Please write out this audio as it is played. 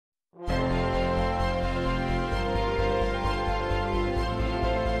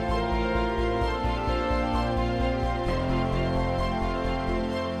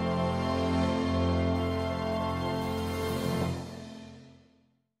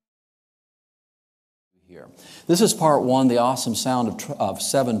Here. This is part one, the awesome sound of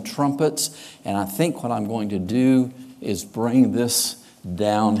 7 trumpets, and I think what I'm going to do is bring this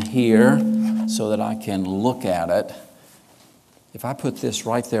down here so that I can look at it. If I put this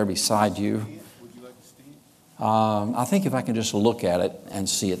right there beside you, would you like to stand? I think if I can just look at it and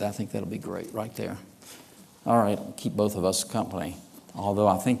see it, I think that'll be great right there. All right, keep both of us company, although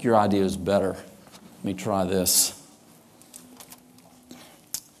I think your idea is better. Let me try this.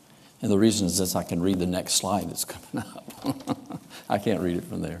 And the reason is this, I can read the next slide that's coming up. I can't read it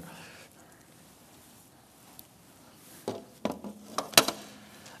from there.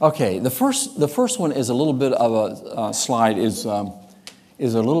 Okay, the first one is a little bit of a slide, is a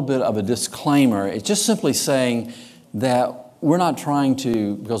little bit of a disclaimer. It's just simply saying that we're not trying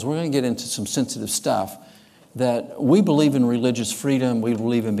to, because we're going to get into some sensitive stuff, that we believe in religious freedom, we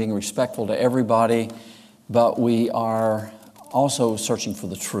believe in being respectful to everybody, but we are also searching for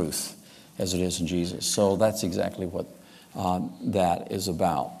the truth as it is in Jesus. So that's exactly what that is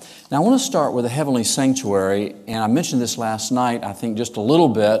about. Now I want to start with the heavenly sanctuary, and I mentioned this last night, I think just a little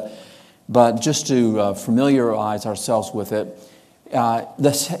bit, but just to familiarize ourselves with it.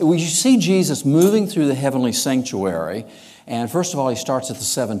 You see Jesus moving through the heavenly sanctuary, and first of all he starts at the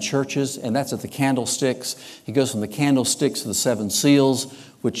 7 churches, and that's at the candlesticks. He goes from the candlesticks to the 7 seals,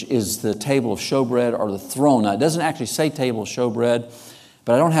 which is the table of showbread or the throne. Now it doesn't actually say table of showbread,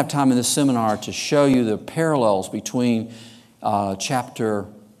 but I don't have time in this seminar to show you the parallels between chapter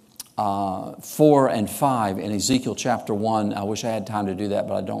 4 and 5 in Ezekiel chapter 1. I wish I had time to do that,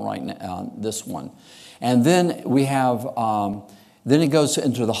 but I don't right now, this one. And then we have, then it goes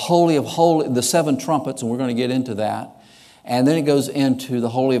into the Holy of Holies, the 7 trumpets, and we're going to get into that. And then it goes into the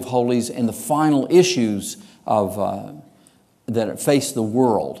Holy of Holies and the final issues of that face the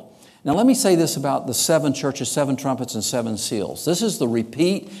world. Now let me say this about the 7 churches, 7 trumpets, and 7 seals. This is the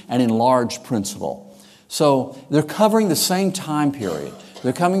repeat and enlarge principle. So they're covering the same time period.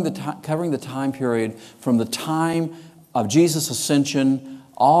 They're covering the time period from the time of Jesus' ascension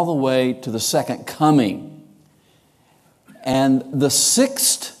all the way to the second coming. And the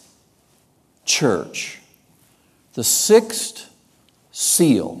 6th church, the 6th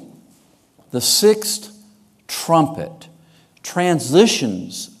seal, the 6th trumpet,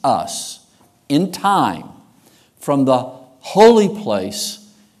 transitions us in time from the holy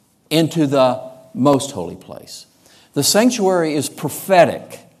place into the most holy place. The sanctuary is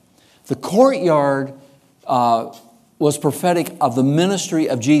prophetic. The courtyard was prophetic of the ministry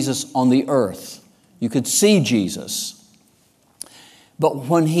of Jesus on the earth. You could see Jesus. But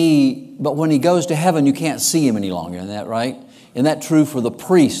when he goes to heaven, you can't see him any longer. Isn't that right? Isn't that true for the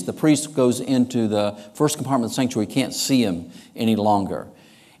priest? The priest goes into the first compartment of the sanctuary. You can't see him any longer.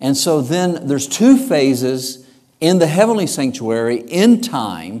 And so then there's 2 phases in the heavenly sanctuary in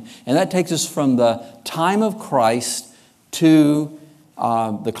time. And that takes us from the time of Christ to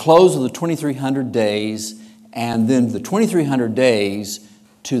the close of the 2300 days. And then the 2300 days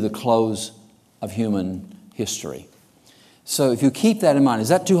to the close of human history. So if you keep that in mind, is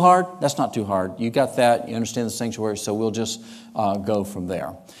that too hard? That's not too hard. You got that. You understand the sanctuary, so we'll just go from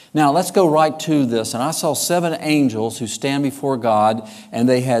there. Now, let's go right to this. And I saw 7 angels who stand before God, and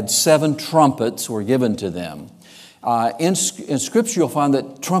they had 7 trumpets were given to them. In Scripture, you'll find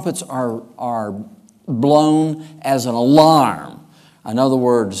that trumpets are blown as an alarm. In other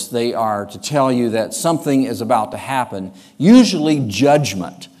words, they are to tell you that something is about to happen, usually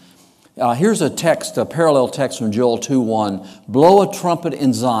judgment. Here's a parallel text from Joel 2:1. Blow a trumpet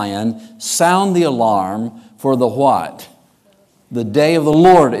in Zion, sound the alarm for the what? The day of the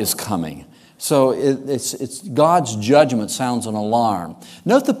Lord is coming. So it's God's judgment sounds an alarm.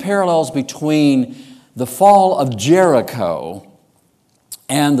 Note the parallels between the fall of Jericho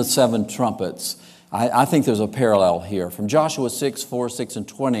and the 7 trumpets. I think there's a parallel here. From Joshua 6:4, 6, and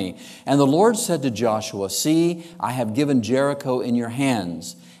 20. And the Lord said to Joshua, see, I have given Jericho in your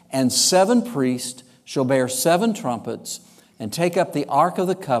hands. And 7 priests shall bear 7 trumpets and take up the ark of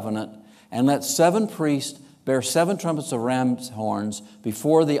the covenant, and let 7 priests bear 7 trumpets of ram's horns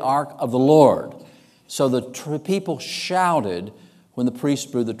before the ark of the Lord. So the people shouted when the priests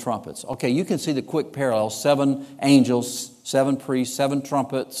blew the trumpets. Okay, you can see the quick parallel. 7 angels, 7 priests, 7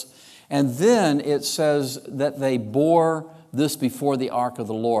 trumpets. And then it says that they bore this before the ark of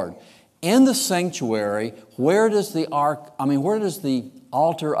the Lord. In the sanctuary, where does the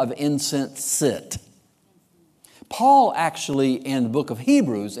altar of incense sit? Paul actually, in the book of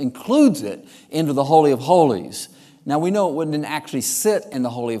Hebrews, includes it into the Holy of Holies. Now we know it wouldn't actually sit in the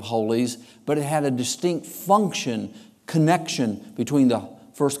Holy of Holies, but it had a distinct function, connection between the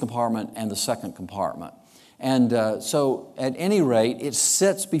first compartment and the second compartment. And so at any rate, it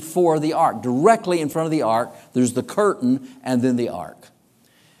sits before the ark. Directly in front of the ark, there's the curtain and then the ark.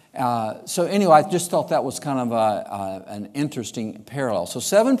 So anyway, I just thought that was kind of an interesting parallel. So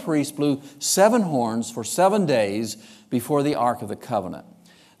 7 priests blew 7 horns for 7 days before the Ark of the Covenant.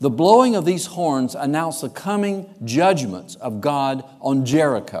 The blowing of these horns announced the coming judgments of God on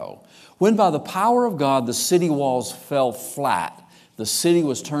Jericho. When by the power of God the city walls fell flat, the city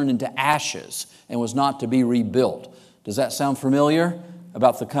was turned into ashes and was not to be rebuilt. Does that sound familiar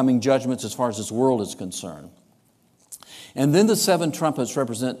about the coming judgments as far as this world is concerned? And then the 7 trumpets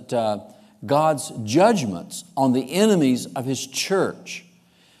represent God's judgments on the enemies of His church.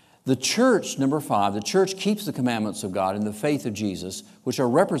 The church, number 5, the church keeps the commandments of God in the faith of Jesus, which are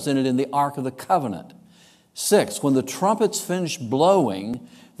represented in the Ark of the Covenant. 6, when the trumpets finish blowing,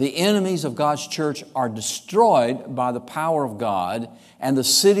 the enemies of God's church are destroyed by the power of God, and the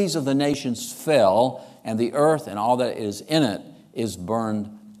cities of the nations fell, and the earth and all that is in it is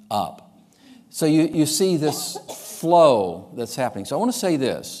burned up. So you see this flow that's happening. So I want to say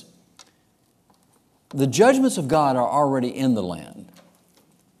this. The judgments of God are already in the land.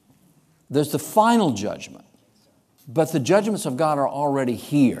 There's the final judgment. But the judgments of God are already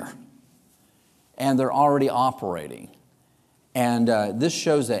here. And they're already operating. And this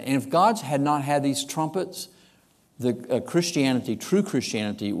shows that. And if God had not had these trumpets, the Christianity, true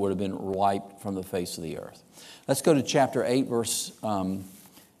Christianity, would have been wiped from the face of the earth. Let's go to chapter 8, verse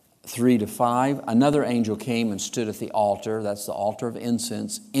 3 to 5. Another angel came and stood at the altar, that's the altar of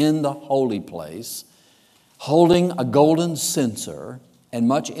incense, in the holy place, holding a golden censer, and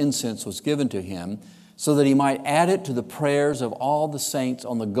much incense was given to him, so that he might add it to the prayers of all the saints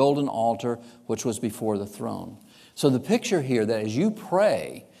on the golden altar which was before the throne. So the picture here that as you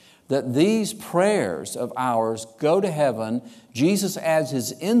pray, that these prayers of ours go to heaven, Jesus adds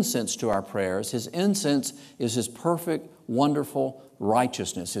His incense to our prayers. His incense is His perfect, wonderful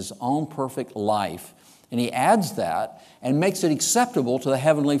righteousness, His own perfect life. And He adds that and makes it acceptable to the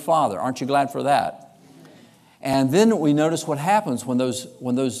Heavenly Father. Aren't you glad for that? And then we notice what happens when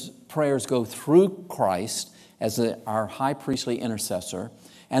those prayers go through Christ as our high priestly intercessor.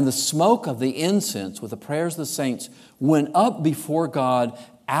 And the smoke of the incense with the prayers of the saints went up before God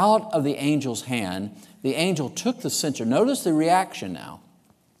out of the angel's hand. The angel took the censer. Notice the reaction now.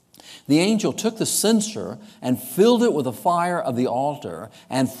 The angel took the censer and filled it with the fire of the altar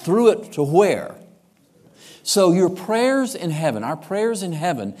and threw it to where? So your prayers in heaven, our prayers in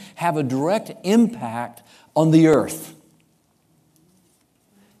heaven, have a direct impact on the earth.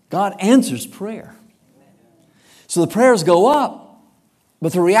 God answers prayer. So the prayers go up,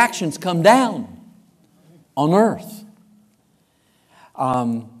 but the reactions come down on earth.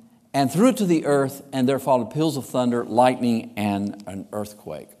 And threw it to the earth, and there followed peals of thunder, lightning, and an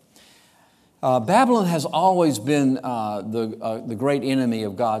earthquake. Babylon has always been the great enemy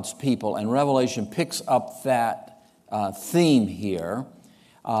of God's people, and Revelation picks up that theme here.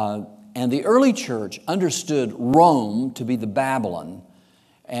 And the early church understood Rome to be the Babylon.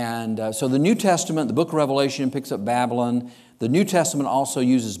 And so the New Testament, the book of Revelation picks up Babylon. The New Testament also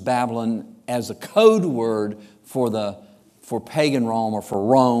uses Babylon as a code word for pagan Rome or for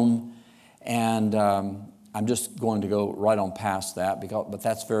Rome. And I'm just going to go right on past that, but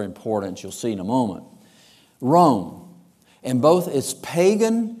that's very important. You'll see in a moment. Rome, in both its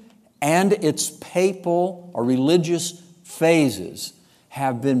pagan and its papal or religious phases,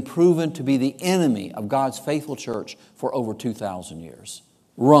 have been proven to be the enemy of God's faithful church for over 2,000 years.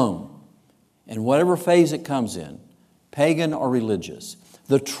 Rome, in whatever phase it comes in, pagan or religious.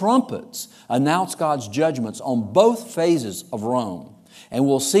 The trumpets announce God's judgments on both phases of Rome. And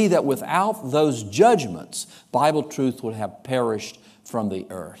we'll see that without those judgments, Bible truth would have perished from the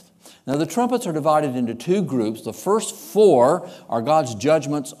earth. Now the trumpets are divided into 2 groups. The first 4 are God's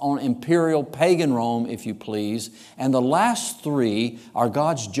judgments on imperial pagan Rome, if you please. And the last 3 are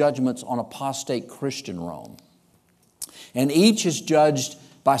God's judgments on apostate Christian Rome. And each is judged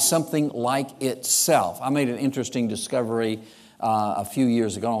by something like itself. I made an interesting discovery a few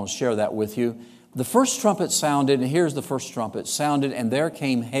years ago. I want to share that with you. The first trumpet sounded, and here's the first trumpet, sounded, and there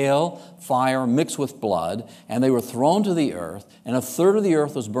came hail, fire mixed with blood, and they were thrown to the earth, and 1/3 of the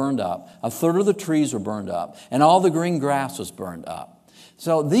earth was burned up, 1/3 of the trees were burned up, and all the green grass was burned up.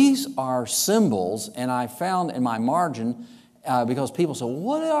 So these are symbols, and I found in my margin, because people say,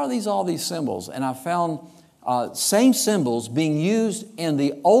 what are all these symbols? And I found same symbols being used in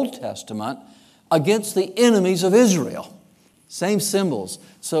the Old Testament against the enemies of Israel. Same symbols.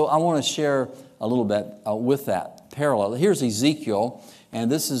 So I want to share a little bit with that parallel. Here's Ezekiel,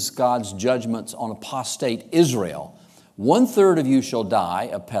 and this is God's judgments on apostate Israel. 1/3 of you shall die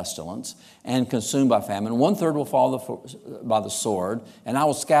of pestilence and consumed by famine. 1/3 will fall by the sword, and I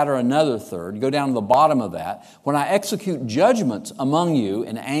will scatter another third. Go down to the bottom of that. When I execute judgments among you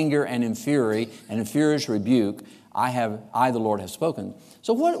in anger and in fury and in furious rebuke, I the Lord have spoken.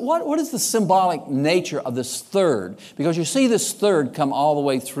 So what is the symbolic nature of this third? Because you see this third come all the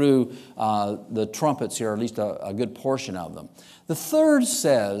way through the trumpets here, or at least a good portion of them. The third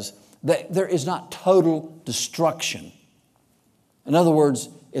says that there is not total destruction. In other words,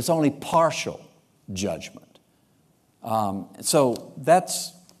 it's only partial judgment. So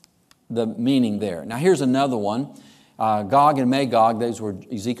that's the meaning there. Now here's another one. Gog and Magog, those were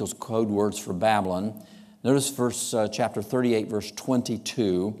Ezekiel's code words for Babylon. Notice chapter 38, verse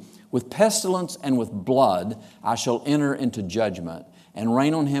 22. With pestilence and with blood I shall enter into judgment, and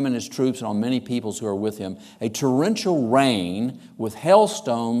rain on him and his troops and on many peoples who are with him, a torrential rain with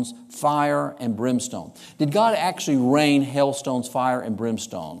hailstones, fire, and brimstone. Did God actually rain hailstones, fire, and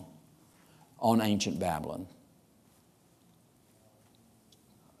brimstone on ancient Babylon?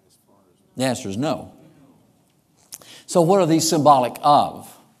 The answer is no. So what are these symbolic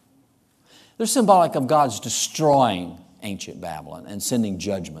of? They're symbolic of God's destroying ancient Babylon and sending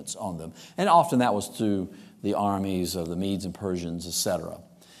judgments on them. And often that was through the armies of the Medes and Persians, etc.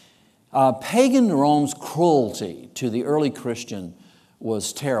 Pagan Rome's cruelty to the early Christian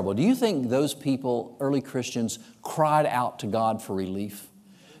was terrible. Do you think those people, early Christians, cried out to God for relief?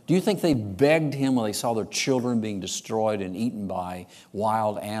 Do you think they begged Him when they saw their children being destroyed and eaten by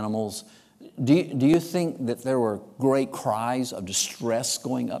wild animals? Do you think that there were great cries of distress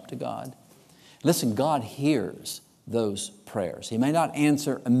going up to God? Listen, God hears those prayers. He may not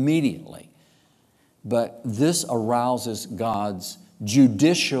answer immediately, but this arouses God's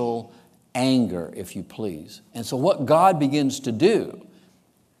judicial anger, if you please. And so what God begins to do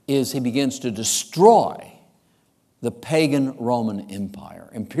is He begins to destroy the pagan Roman Empire.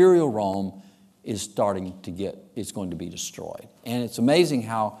 Imperial Rome is going to be destroyed. And it's amazing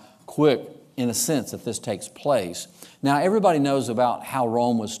how quick, in a sense, that this takes place. Now, everybody knows about how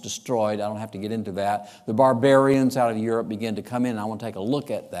Rome was destroyed. I don't have to get into that. The barbarians out of Europe began to come in, and I want to take a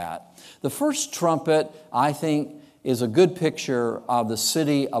look at that. The first trumpet, I think, is a good picture of the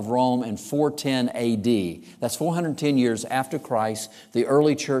city of Rome in 410 AD. That's 410 years after Christ. The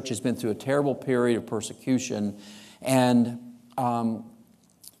early church has been through a terrible period of persecution, and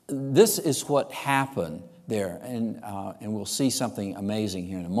this is what happened there, and we'll see something amazing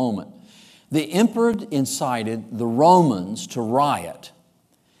here in a moment. The emperor incited the Romans to riot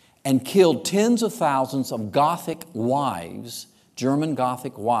and killed tens of thousands of Gothic wives, German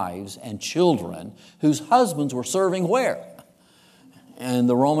Gothic wives and children whose husbands were serving where? In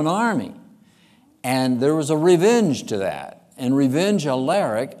the Roman army. And there was a revenge to that. And revenge,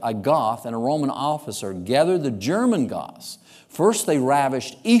 Alaric, a Goth and a Roman officer, gathered the German Goths. First they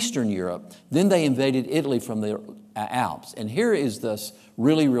ravished Eastern Europe, then they invaded Italy from the Alps. And here is this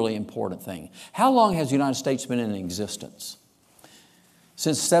really, really important thing. How long has the United States been in existence?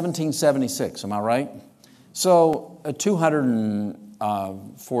 Since 1776, am I right? So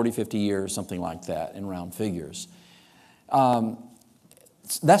 240, 50 years, something like that in round figures.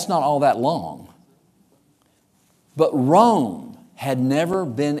 That's not all that long. But Rome had never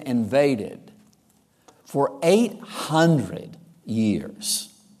been invaded for 800 years.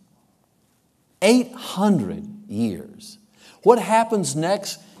 800 years. What happens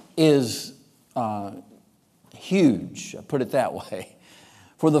next is huge, I'll put it that way.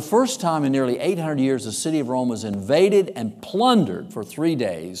 For the first time in nearly 800 years, the city of Rome was invaded and plundered for 3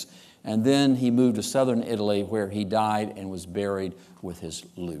 days, and then he moved to southern Italy where he died and was buried with his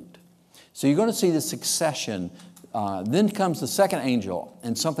loot. So you're going to see the succession. Then comes the second angel,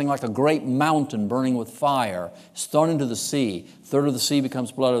 and something like a great mountain burning with fire is thrown into the sea. A third of the sea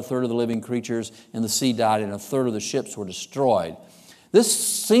becomes blood, a third of the living creatures in the sea died, and a third of the ships were destroyed. This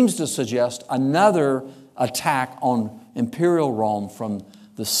seems to suggest another attack on Imperial Rome from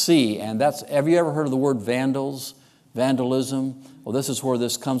the sea. And have you ever heard of the word vandals? Vandalism? Well, this is where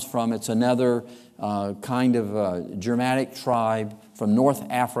this comes from. It's another kind of Germanic tribe from North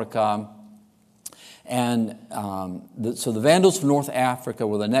Africa. And so the Vandals from North Africa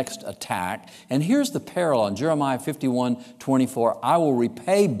were the next attack. And here's the parallel in Jeremiah 51:24. I will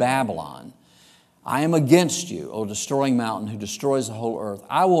repay Babylon. I am against you, O destroying mountain who destroys the whole earth.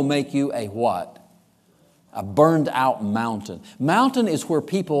 I will make you a what? A burned out mountain. Mountain is where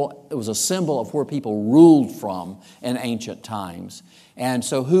it was a symbol of where people ruled from in ancient times. And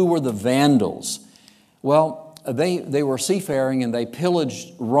so who were the Vandals? Well, they were seafaring and they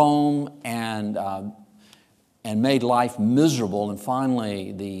pillaged Rome and made life miserable. And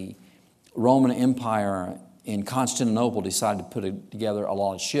finally, the Roman Empire in Constantinople decided to put together a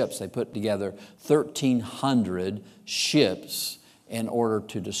lot of ships. They put together 1,300 ships in order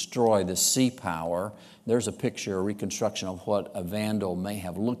to destroy the sea power. There's a picture, a reconstruction of what a Vandal may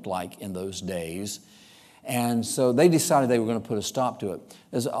have looked like in those days. And so they decided they were going to put a stop to it.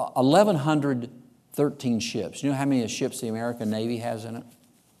 There's 1,113 ships. You know how many ships the American Navy has in it?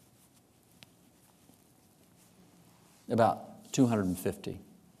 About 250.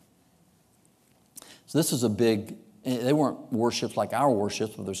 So this is a big, they weren't warships like our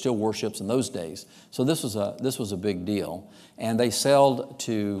warships, but they're still warships in those days. So this was a big deal. And they sailed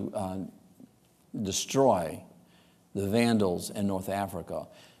to destroy the Vandals in North Africa.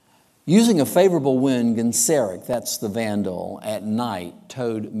 Using a favorable wind, Genseric, that's the Vandal, at night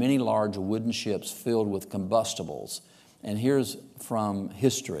towed many large wooden ships filled with combustibles. And here's from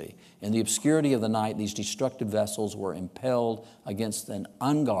history. In the obscurity of the night, these destructive vessels were impelled against an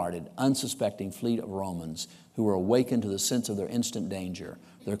unguarded, unsuspecting fleet of Romans who were awakened to the sense of their instant danger.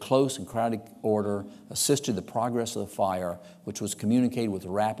 Their close and crowded order assisted the progress of the fire, which was communicated with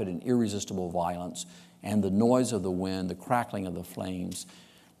rapid and irresistible violence, and the noise of the wind, the crackling of the flames,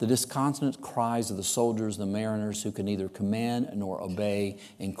 the disconsolate cries of the soldiers and the mariners who could neither command nor obey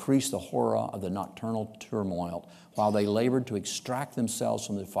increased the horror of the nocturnal turmoil, while they labored to extract themselves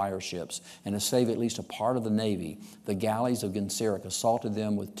from the fire ships and to save at least a part of the navy. The galleys of Genseric assaulted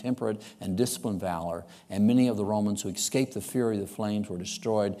them with temperate and disciplined valor, and many of the Romans who escaped the fury of the flames were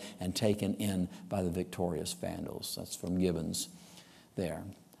destroyed and taken in by the victorious Vandals. That's from Gibbons there.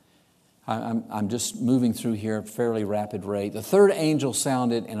 I'm just moving through here at a fairly rapid rate. The third angel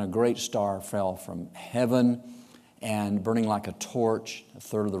sounded, and a great star fell from heaven, and burning like a torch, a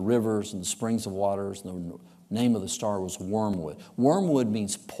third of the rivers and the springs of waters. And the name of the star was wormwood. Wormwood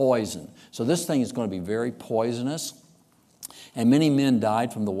means poison. So this thing is going to be very poisonous. And many men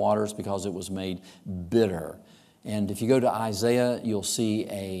died from the waters because it was made bitter. And if you go to Isaiah, you'll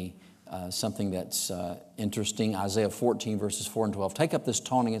see something that's interesting. Isaiah 14, verses 4 and 12. Take up this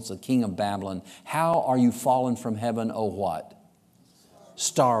taunt against the king of Babylon. How are you fallen from heaven, O what?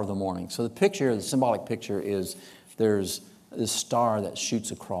 Star of the morning. So the picture, the symbolic picture is there's this star that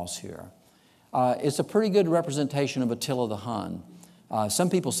shoots across here. It's a pretty good representation of Attila the Hun. Some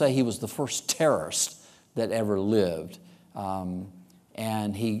people say he was the first terrorist that ever lived.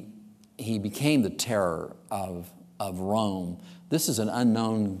 And he became the terror of Rome. This is an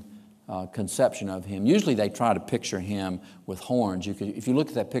unknown conception of him. Usually they try to picture him with horns. If you look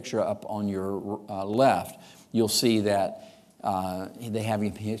at that picture up on your left, you'll see that they have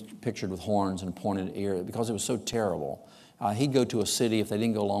him pictured with horns and a pointed ear because it was so terrible. He'd go to a city. If they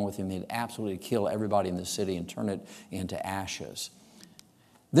didn't go along with him, he'd absolutely kill everybody in the city and turn it into ashes.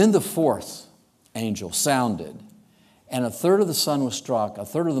 Then the fourth angel sounded, and a third of the sun was struck, a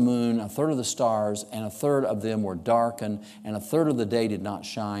third of the moon, a third of the stars, and a third of them were darkened, and a third of the day did not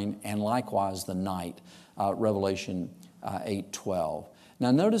shine, and likewise the night. Revelation 8:12. Now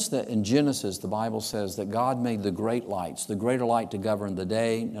notice that in Genesis, the Bible says that God made the great lights, the greater light to govern the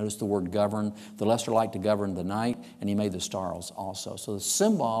day. Notice the word govern, the lesser light to govern the night, and He made the stars also. So the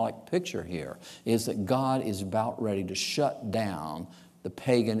symbolic picture here is that God is about ready to shut down the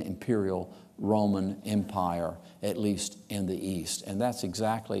pagan imperial Roman Empire, at least in the East. And that's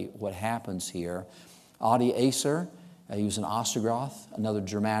exactly what happens here. Adi Acer, he was an Ostrogoth, another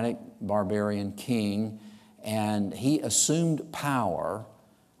Germanic barbarian king, and he assumed power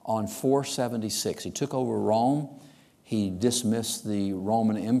on 476. He took over Rome. He dismissed the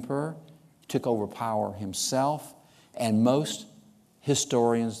Roman emperor, took over power himself, and most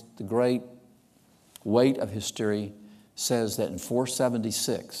historians, the great weight of history, says that in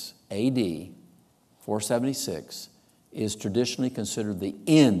 476 AD, 476 is traditionally considered the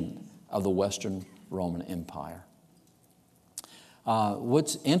end of the Western Roman Empire.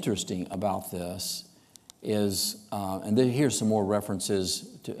 What's interesting about this is, and here's some more references,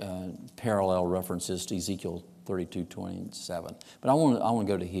 parallel references to Ezekiel 32:27. But I want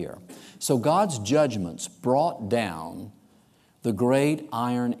to go to here. So God's judgments brought down the great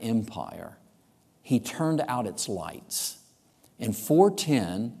iron empire. He turned out its lights. In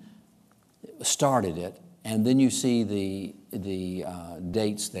 410 started it, and then you see the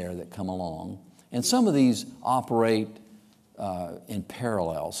dates there that come along. And some of these operate in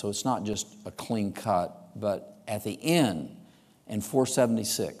parallel, so it's not just a clean cut. But at the end, in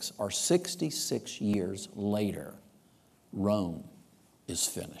 476, or 66 years later, Rome is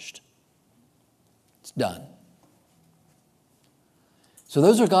finished. It's done. So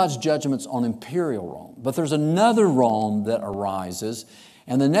those are God's judgments on imperial Rome. But there's another Rome that arises,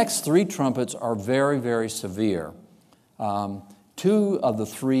 and the next three trumpets are very, very severe. 2 Two of the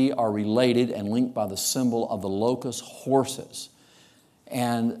three are related and linked by the symbol of the locust horses.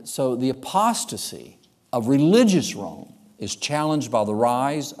 And so the apostasy of religious Rome is challenged by the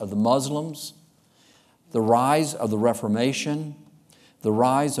rise of the Muslims, the rise of the Reformation, the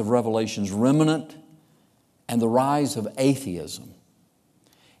rise of Revelation's remnant, and the rise of atheism.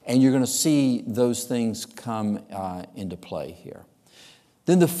 And you're going to see those things come into play here.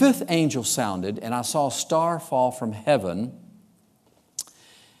 Then the fifth angel sounded, and I saw a star fall from heaven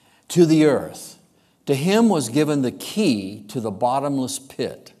to the earth. To him was given the key to the bottomless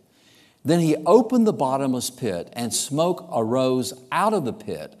pit. Then he opened the bottomless pit, and smoke arose out of the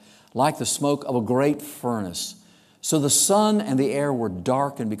pit like the smoke of a great furnace. So the sun and the air were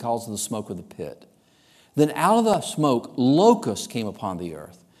darkened because of the smoke of the pit. Then out of the smoke locusts came upon the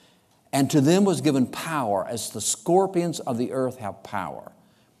earth, and to them was given power as the scorpions of the earth have power.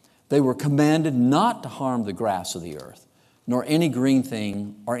 They were commanded not to harm the grass of the earth, nor any green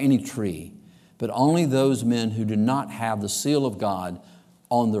thing or any tree, but only those men who do not have the seal of God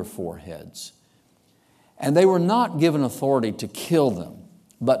on their foreheads. And they were not given authority to kill them,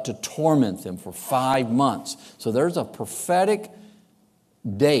 but to torment them for 5 months. So there's a prophetic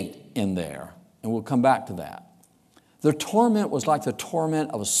date in there, and we'll come back to that. Their torment was like the torment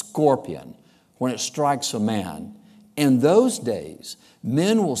of a scorpion when it strikes a man. In those days,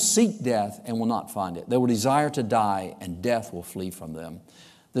 men will seek death and will not find it. They will desire to die, and death will flee from them.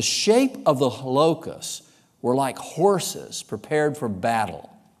 The shape of the locusts were like horses prepared for battle.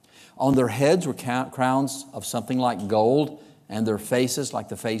 On their heads were crowns of something like gold, and their faces like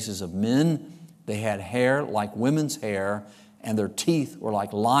the faces of men. They had hair like women's hair, and their teeth were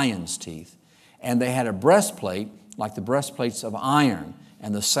like lions' teeth. And they had a breastplate like the breastplates of iron,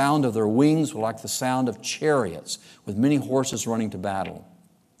 and the sound of their wings were like the sound of chariots, with many horses running to battle.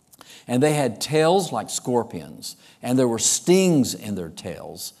 And they had tails like scorpions, and there were stings in their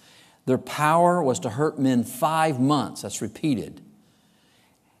tails. Their power was to hurt men 5 months. That's repeated.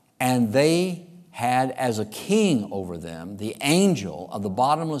 And they had as a king over them the angel of the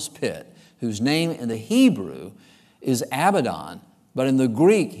bottomless pit, whose name in the Hebrew is Abaddon, but in the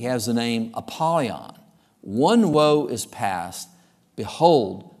Greek he has the name Apollyon. One woe is past.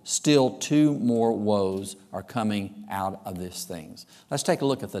 Behold, still 2 more woes are coming out of these things. Let's take a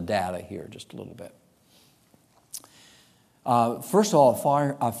look at the data here just a little bit. First of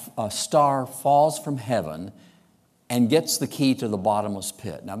all, a star falls from heaven and gets the key to the bottomless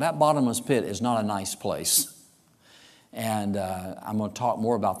pit. Now, that bottomless pit is not a nice place. And I'm going to talk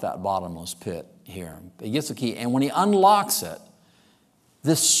more about that bottomless pit here. He gets the key, and when he unlocks it,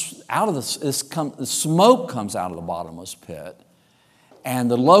 the smoke comes out of the bottomless pit,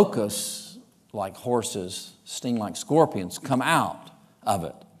 and the locusts, like horses, sting like scorpions, come out of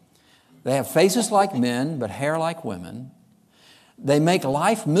it. They have faces like men, but hair like women. They make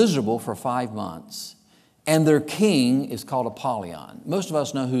life miserable for 5 months. And their king is called Apollyon. Most of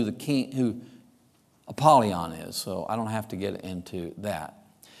us know who Apollyon is, so I don't have to get into that.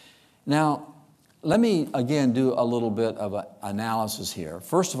 Now, let me again do a little bit of an analysis here.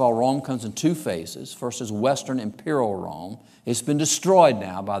 First of all, Rome comes in 2 phases. First is Western Imperial Rome. It's been destroyed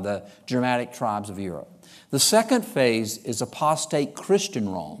now by the Germanic tribes of Europe. The second phase is apostate Christian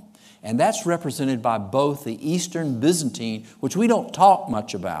Rome, and that's represented by both the Eastern Byzantine, which we don't talk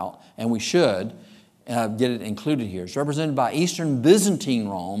much about, and we should get it included here. It's represented by Eastern Byzantine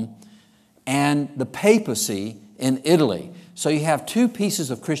Rome and the papacy in Italy. So you have 2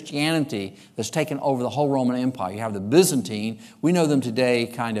 pieces of Christianity that's taken over the whole Roman Empire. You have the Byzantine. We know them today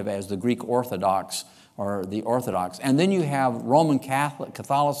kind of as the Greek Orthodox or the Orthodox. And then you have Roman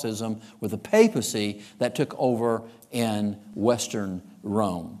Catholicism with the papacy that took over in Western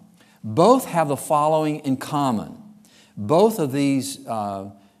Rome. Both have the following in common. Both of these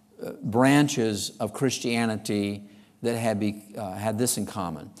branches of Christianity that had this in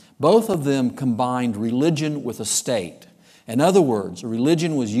common. Both of them combined religion with a state. In other words, the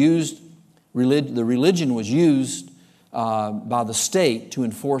religion was used by the state to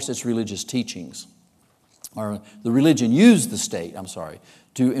enforce its religious teachings. Or the religion used the state,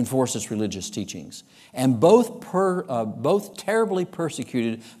 to enforce its religious teachings. And both terribly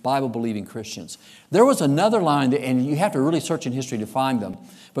persecuted Bible-believing Christians. There was another line, and you have to really search in history to find them,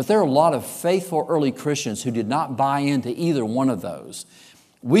 but there are a lot of faithful early Christians who did not buy into either one of those.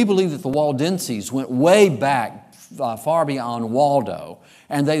 We believe that the Waldenses went way back, far beyond Waldo,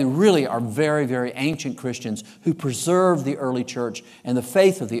 and they really are very, very ancient Christians who preserved the early church and the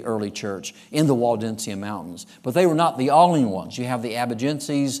faith of the early church in the Waldensian Mountains. But they were not the only ones. You have the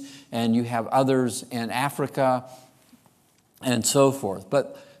Abagenses, and you have others in Africa, and so forth.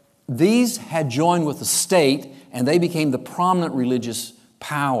 But these had joined with the state, and they became the prominent religious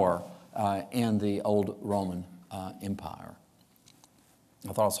power in the old Roman Empire.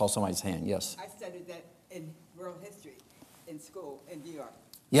 I thought I saw somebody's hand. Yes? I studied that in world history in school in New York.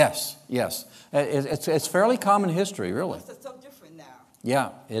 Yes, yes. It's fairly common history, really. It's so different now. Yeah,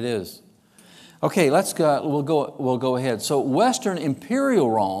 it is. Okay, let's go. We'll go ahead. So, Western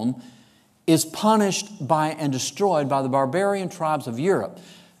Imperial Rome is punished by and destroyed by the barbarian tribes of Europe.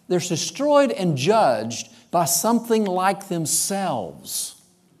 They're destroyed and judged by something like themselves.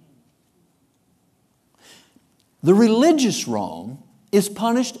 The religious Rome is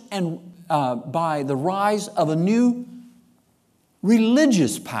punished by the rise of a new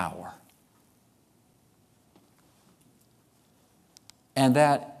religious power. And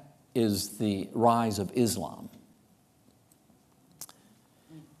that is the rise of Islam.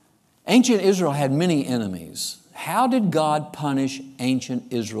 Ancient Israel had many enemies. How did God punish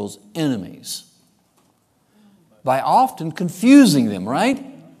ancient Israel's enemies? By often confusing them, right?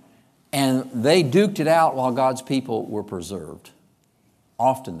 And they duked it out while God's people were preserved.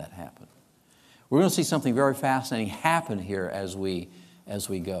 Often that happened. We're going to see something very fascinating happen here as we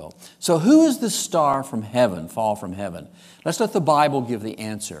go. So who is this star from heaven, fall from heaven? Let's let the Bible give the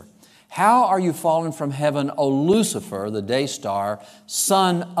answer. How are you fallen from heaven, O Lucifer, the day star,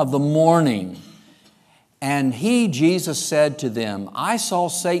 son of the morning? And he, Jesus, said to them, I saw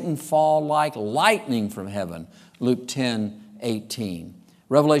Satan fall like lightning from heaven. Luke 10:18.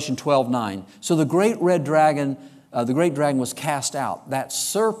 Revelation 12:9. So the great dragon was cast out, that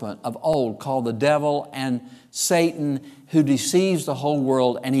serpent of old called the devil and Satan, who deceives the whole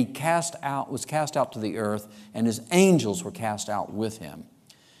world, and he was cast out to the earth, and his angels were cast out with him.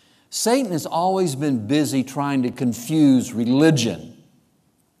 Satan has always been busy trying to confuse religion.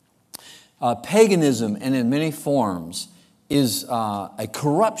 Paganism, and in many forms, is a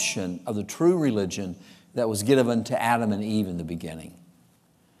corruption of the true religion that was given to Adam and Eve in the beginning.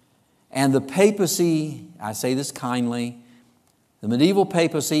 And the papacy, I say this kindly, the medieval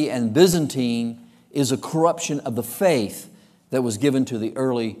papacy and Byzantine is a corruption of the faith that was given to the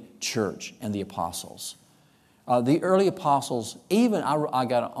early church and the apostles. The early apostles, even I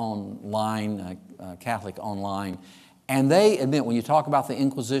got online, Catholic online, and they admit when you talk about the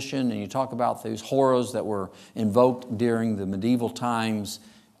Inquisition and you talk about those horrors that were invoked during the medieval times,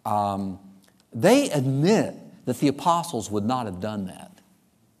 they admit that the apostles would not have done that.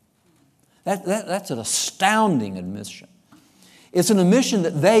 That's an astounding admission. It's an admission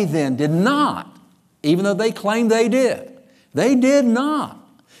that they then did not, even though they claimed they did not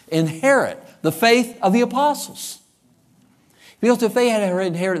inherit the faith of the apostles. Because if they had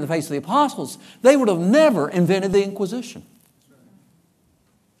inherited the faith of the apostles, they would have never invented the Inquisition.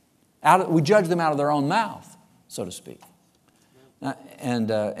 We judge them out of their own mouth, so to speak.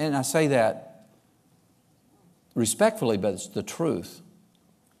 And I say that respectfully, but it's the truth.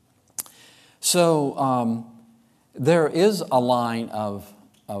 So there is a line of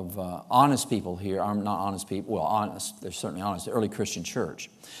honest people here. I'm not honest people. Well, honest. They're certainly honest. The early Christian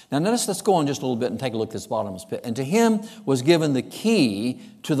church. Now, let's go on just a little bit and take a look at this bottomless pit. And to him was given the key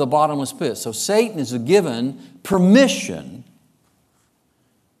to the bottomless pit. So Satan is given permission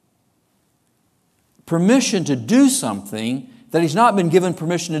to do something that he's not been given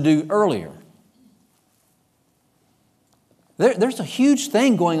permission to do earlier. There's a huge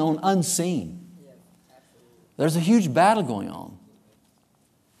thing going on unseen. There's a huge battle going on.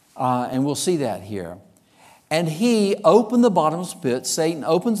 And we'll see that here. And he opened the bottomless pit. Satan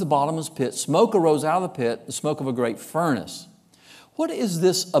opens the bottomless pit. Smoke arose out of the pit, the smoke of a great furnace. What is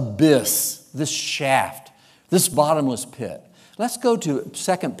this abyss, this shaft, this bottomless pit? Let's go to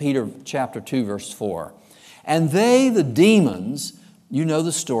 2 Peter chapter 2, verse 4. And they, the demons, you know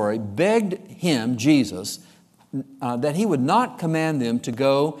the story, begged him, Jesus, that he would not command them to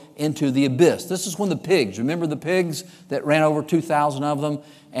go into the abyss. This is when the pigs, remember the pigs that ran over 2,000 of them?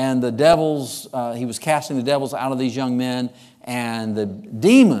 And the devils, he was casting the devils out of these young men. And the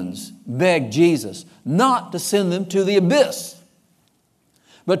demons begged Jesus not to send them to the abyss,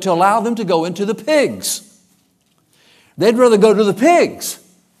 but to allow them to go into the pigs. They'd rather go to the pigs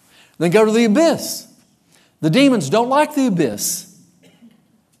than go to the abyss. The demons don't like the abyss.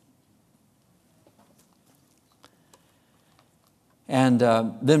 And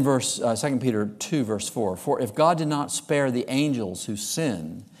then 2 Peter 2, verse 4. For if God did not spare the angels who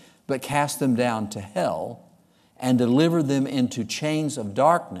sinned, but cast them down to hell and delivered them into chains of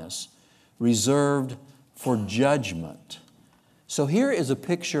darkness, reserved for judgment. So here is a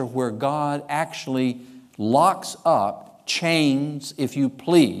picture where God actually locks up, chains, if you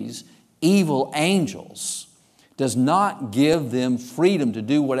please, evil angels does not give them freedom to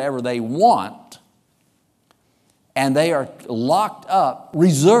do whatever they want, and they are locked up,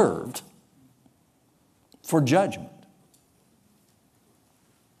 reserved for judgment.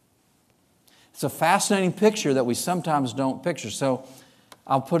 It's a fascinating picture that we sometimes don't picture. So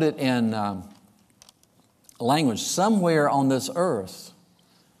I'll put it in language. Somewhere on this earth,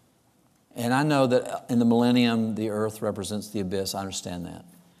 and I know that in the millennium, the earth represents the abyss. I understand that.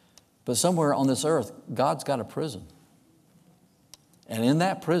 But somewhere on this earth, God's got a prison. And in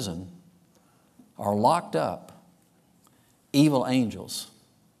that prison are locked up evil angels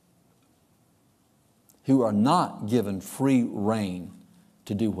who are not given free rein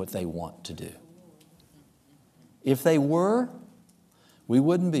to do what they want to do. If they were, we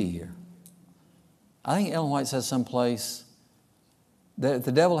wouldn't be here. I think Ellen White says someplace that if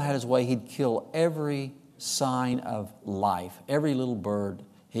the devil had his way, he'd kill every sign of life, every little bird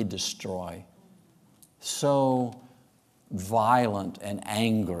he'd destroy. So violent and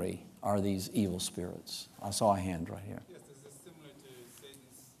angry are these evil spirits. I saw a hand right here. Yes, is this similar to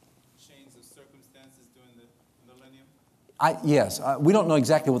Satan's chains of circumstances during the millennium? Yes, we don't know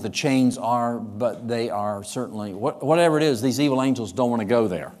exactly what the chains are, but they are certainly, whatever it is, these evil angels don't want to go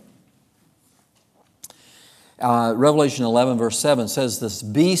there. Revelation 11 verse 7 says this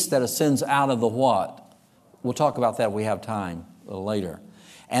beast that ascends out of the what? We'll talk about that if we have time a little later.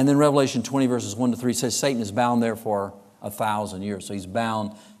 And then Revelation 20 verses 1 to 3 says Satan is bound there for 1,000 years. So he's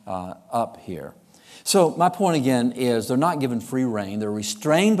bound up here. So my point again is they're not given free rein. They're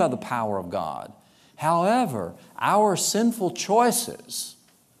restrained by the power of God. However, our sinful choices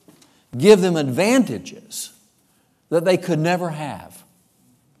give them advantages that they could never have.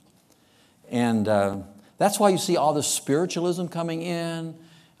 And that's why you see all this spiritualism coming in.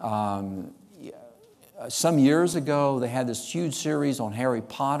 Some years ago, they had this huge series on Harry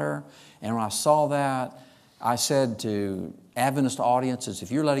Potter. And when I saw that, I said to Adventist audiences,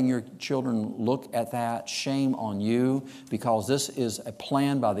 if you're letting your children look at that, shame on you, because this is a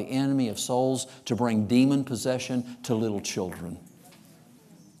plan by the enemy of souls to bring demon possession to little children.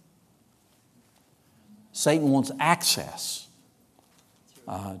 Satan wants access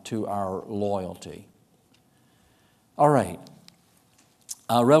to our loyalty. All right.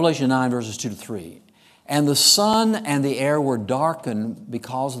 Revelation 9, verses 2 to 3. And the sun and the air were darkened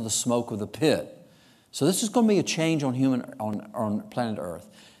because of the smoke of the pit. So this is going to be a change on planet Earth.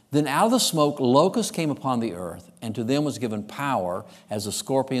 Then out of the smoke, locusts came upon the earth, and to them was given power, as the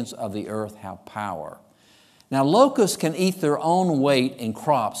scorpions of the earth have power. Now, locusts can eat their own weight in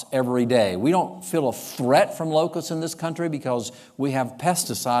crops every day. We don't feel a threat from locusts in this country because we have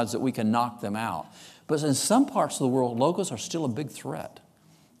pesticides that we can knock them out. But in some parts of the world, locusts are still a big threat.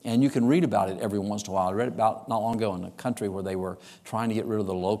 And you can read about it every once in a while. I read about not long ago in a country where they were trying to get rid of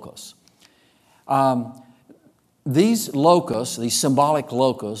the locusts. These locusts, these symbolic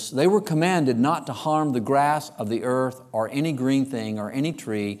locusts, they were commanded not to harm the grass of the earth or any green thing or any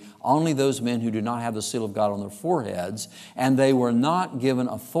tree, only those men who do not have the seal of God on their foreheads. And they were not given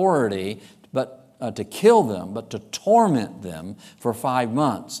authority to kill them, but to torment them for 5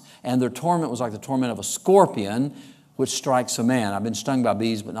 months. And their torment was like the torment of a scorpion, which strikes a man. I've been stung by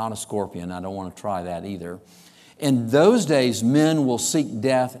bees, but not a scorpion. I don't want to try that either. In those days, men will seek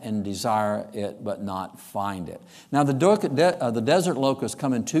death and desire it, but not find it. Now, the desert locusts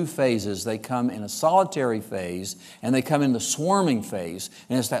come in 2 phases. They come in a solitary phase, and they come in the swarming phase.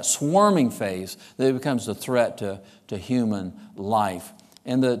 And it's that swarming phase that becomes the threat to human life.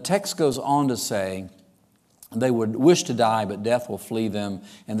 And the text goes on to say, they would wish to die, but death will flee them.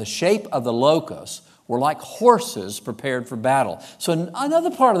 And the shape of the locusts were like horses prepared for battle. So another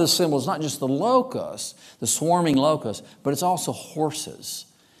part of the symbol is not just the locusts, the swarming locusts, but it's also horses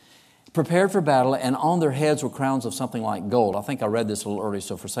prepared for battle, and on their heads were crowns of something like gold. I think I read this a little early,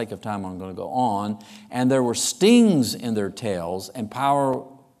 so for sake of time, I'm going to go on. And there were stings in their tails and power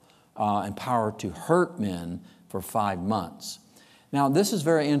to hurt men for 5 months. Now, this is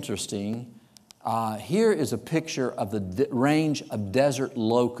very interesting. Here is a picture of the range of desert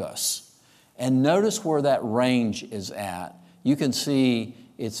locusts. And notice where that range is at. You can see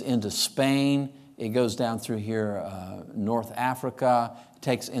it's into Spain. It goes down through here, North Africa,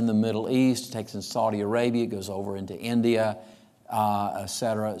 takes in the Middle East, takes in Saudi Arabia, it goes over into India,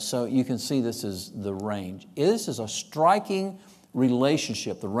 etc. So you can see this is the range. This is a striking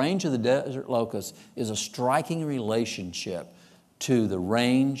relationship. The range of the desert locust is a striking relationship to the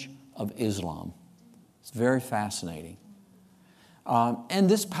range of Islam. It's very fascinating. And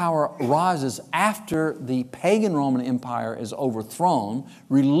this power rises after the pagan Roman Empire is overthrown.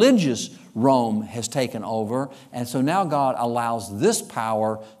 Religious Rome has taken over. And so now God allows this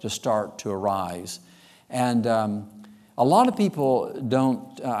power to start to arise. And a lot of people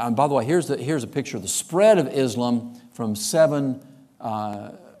don't, and by the way, here's a picture of the spread of Islam from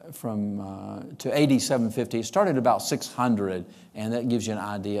to AD 750. It started about 600, and that gives you an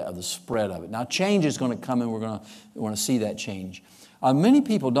idea of the spread of it. Now, change is going to come, and we're going to see that change. Many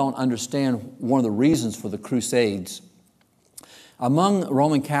people don't understand one of the reasons for the Crusades. Among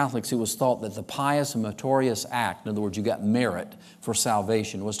Roman Catholics, it was thought that the pious and meritorious act, in other words, you got merit for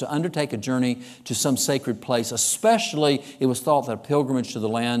salvation, was to undertake a journey to some sacred place. Especially, it was thought that a pilgrimage to the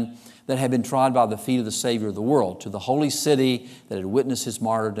land that had been trod by the feet of the Savior of the world, to the holy city that had witnessed His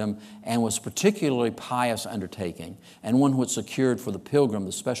martyrdom, and was particularly pious undertaking, and one which secured for the pilgrim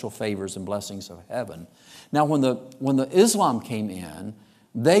the special favors and blessings of heaven. Now, when the Islam came in,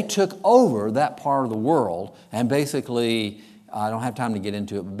 they took over that part of the world and basically, I don't have time to get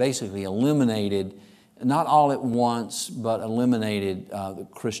into it, but basically eliminated, not all at once, but eliminated the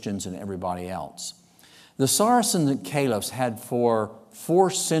Christians and everybody else. The Saracen caliphs had for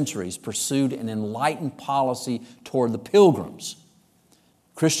 4 centuries pursued an enlightened policy toward the pilgrims,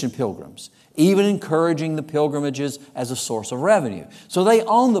 Christian pilgrims, even encouraging the pilgrimages as a source of revenue. So they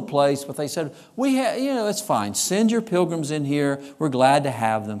owned the place, but they said, it's fine. Send your pilgrims in here. We're glad to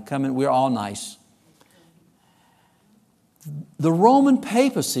have them. Come in. We're all nice. The Roman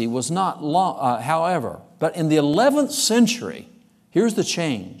papacy was not long, however, but in the 11th century, here's the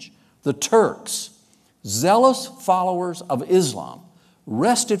change. The Turks, zealous followers of Islam,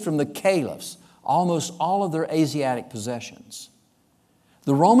 wrested from the caliphs almost all of their Asiatic possessions.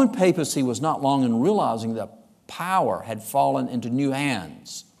 The Roman papacy was not long in realizing that power had fallen into new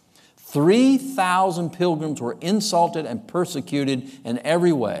hands. 3,000 pilgrims were insulted and persecuted in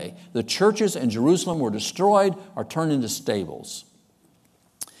every way. The churches in Jerusalem were destroyed or turned into stables.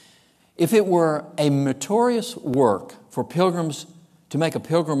 If it were a meritorious work for pilgrims to make a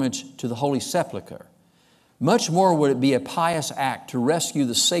pilgrimage to the Holy Sepulchre, much more would it be a pious act to rescue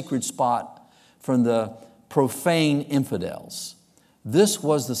the sacred spot from the profane infidels. This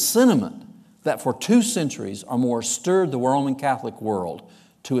was the sentiment that for 2 centuries or more stirred the Roman Catholic world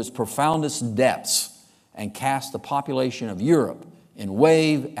to its profoundest depths and cast the population of Europe in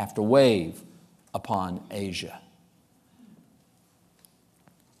wave after wave upon Asia.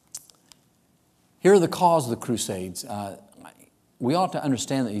 Here are the cause of the Crusades. We ought to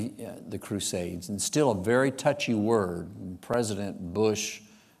understand the Crusades, and still a very touchy word. President Bush,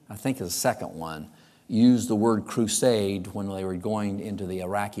 I think the second one, used the word crusade when they were going into the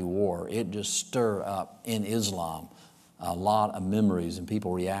Iraqi war. It just stirred up in Islam a lot of memories, and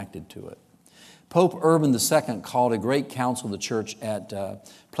people reacted to it. Pope Urban II called a great council of the church at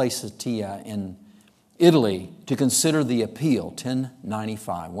Placentia in Italy to consider the appeal,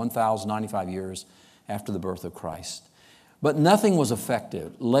 1095 years after the birth of Christ. But nothing was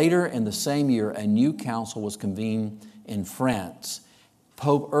effective. Later in the same year, a new council was convened in France.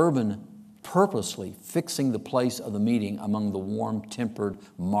 Pope Urban purposely fixing the place of the meeting among the warm-tempered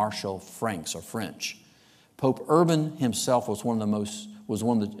martial Franks or French. Pope Urban himself was one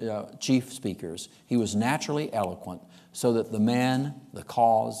of the chief speakers. He was naturally eloquent, so that the man, the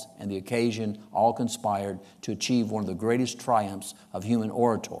cause, and the occasion all conspired to achieve one of the greatest triumphs of human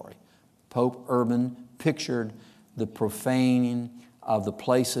oratory. Pope Urban pictured the profaning of the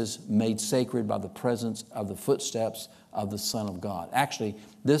places made sacred by the presence of the footsteps of the Son of God. Actually,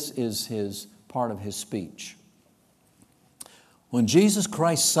 this is part of his speech. When Jesus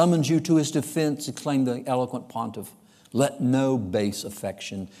Christ summons you to His defense, exclaimed the eloquent pontiff, let no base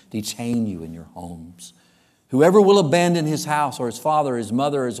affection detain you in your homes. Whoever will abandon his house or his father, his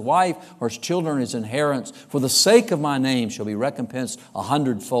mother, his wife, or his children, his inheritance, for the sake of my name shall be recompensed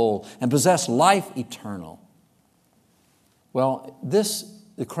 100-fold and possess life eternal. Well,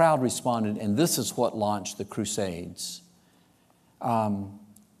 the crowd responded, and this is what launched the Crusades.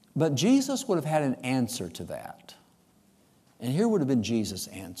 But Jesus would have had an answer to that. And here would have been Jesus'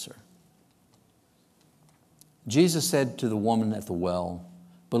 answer. Jesus said to the woman at the well,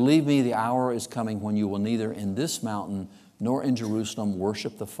 believe me, the hour is coming when you will neither in this mountain nor in Jerusalem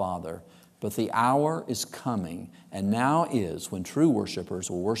worship the Father, but the hour is coming, and now is, when true worshipers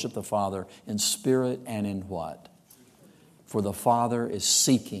will worship the Father in spirit and in what? For the Father is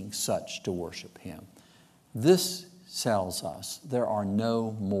seeking such to worship Him. This tells us there are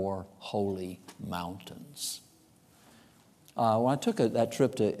no more holy mountains. When I took that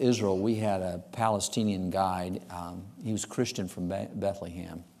trip to Israel, we had a Palestinian guide. He was Christian from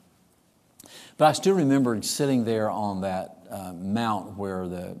Bethlehem. But I still remember sitting there on that mount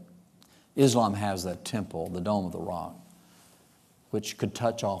where Islam has that temple, the Dome of the Rock, which could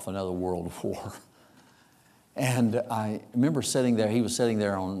touch off another world war. And I remember sitting there, he was sitting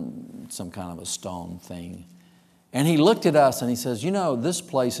there on some kind of a stone thing. And he looked at us and he says, you know, this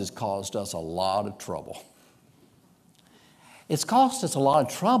place has caused us a lot of trouble. It's caused us a lot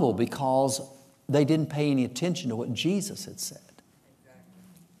of trouble because they didn't pay any attention to what Jesus had said.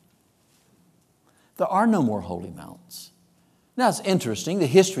 There are no more holy mountains. Now it's interesting, the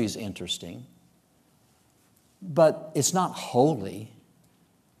history is interesting, but it's not holy.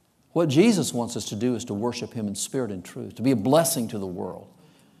 What Jesus wants us to do is to worship Him in spirit and truth, to be a blessing to the world.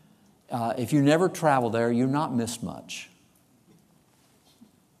 If you never travel there, you've not missed much.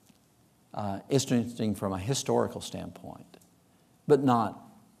 It's interesting from a historical standpoint, but not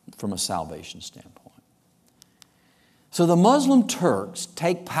from a salvation standpoint. So the Muslim Turks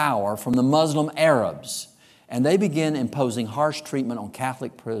take power from the Muslim Arabs, and they begin imposing harsh treatment on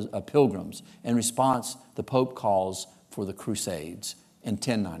Catholic pilgrims. In response, the Pope calls for the Crusades in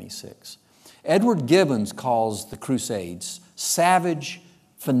 1096. Edward Gibbon calls the Crusades savage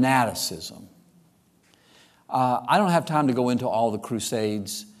fanaticism. I don't have time to go into all the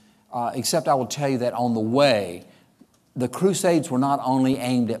Crusades, except I will tell you that on the way, the Crusades were not only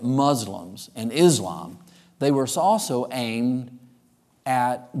aimed at Muslims and Islam, they were also aimed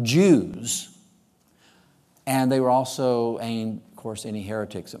at Jews, and they were also aimed, of course, any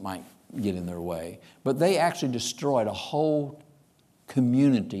heretics that might get in their way. But they actually destroyed a whole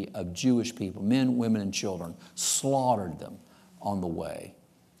community of Jewish people, men, women, and children, slaughtered them on the way.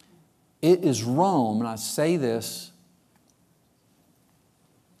 It is Rome, and I say this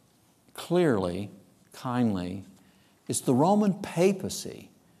clearly, kindly, it's the Roman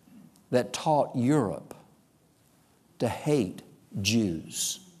papacy that taught Europe to hate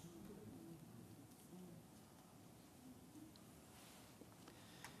Jews.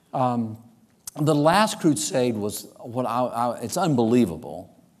 The last crusade was it's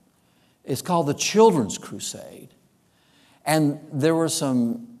unbelievable. It's called the Children's Crusade. And there were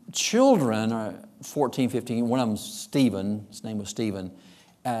some children, 14, 15, one of them Stephen, his name was Stephen.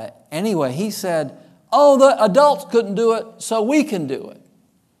 Anyway, he said, oh, the adults couldn't do it, so we can do it.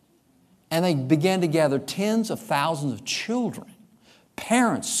 And they began to gather tens of thousands of children,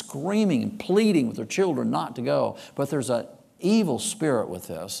 parents screaming and pleading with their children not to go. But there's an evil spirit with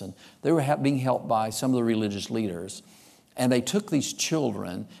this, and they were being helped by some of the religious leaders. And they took these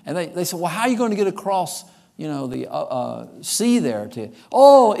children, and they said, well, how are you going to get across, the sea there?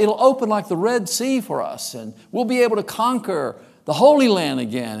 It'll open like the Red Sea for us, and we'll be able to conquer the Holy Land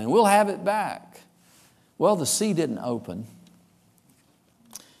again, and we'll have it back. Well, the sea didn't open.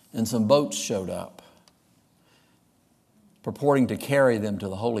 And some boats showed up, purporting to carry them to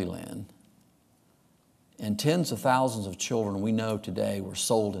the Holy Land. And tens of thousands of children we know today were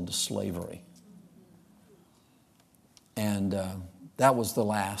sold into slavery. And that was the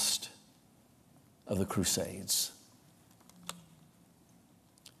last of the Crusades.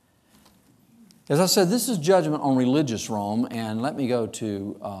 As I said, this is judgment on religious Rome, and let me go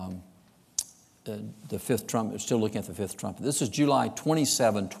to the fifth trumpet. Still looking at the fifth trumpet. This is July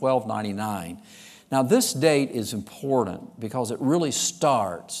 27, 1299. Now this date is important because it really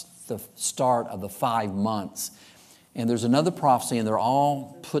starts the start of the 5 months. And there's another prophecy, and they're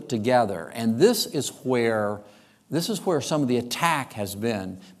all put together. And this is where some of the attack has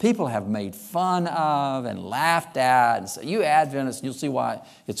been. People have made fun of and laughed at and said, you Adventists, and you'll see why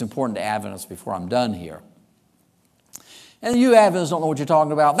it's important to Adventists before I'm done here. And you Adventists don't know what you're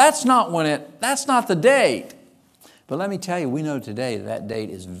talking about. That's not the date. But let me tell you, we know today that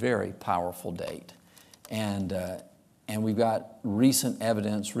date is a very powerful date. And we've got recent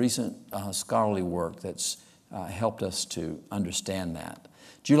evidence, recent scholarly work that's helped us to understand that.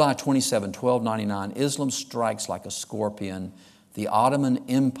 July 27, 1299, Islam strikes like a scorpion. The Ottoman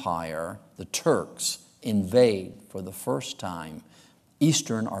Empire, the Turks, invade for the first time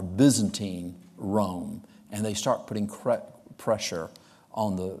Eastern or Byzantine Rome. And they start putting pressure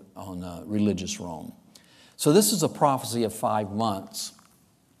on religious Rome. So this is a prophecy of 5 months.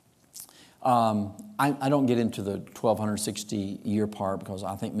 I don't get into the 1260-year part because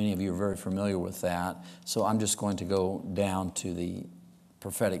I think many of you are very familiar with that. So I'm just going to go down to the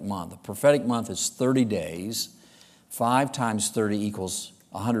prophetic month. The prophetic month is 30 days. 5 times 30 equals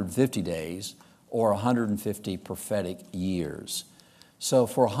 150 days, or 150 prophetic years. So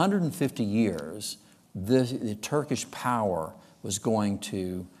for 150 years, the Turkish power was going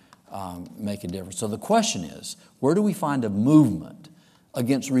to make a difference. So the question is, where do we find a movement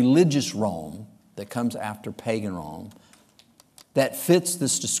against religious Rome that comes after pagan Rome that fits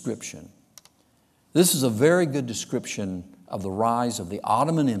this description? This is a very good description of the rise of the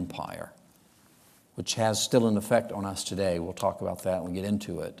Ottoman Empire, which has still an effect on us today. We'll talk about that when we get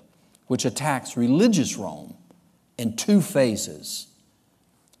into it, which attacks religious Rome in two phases,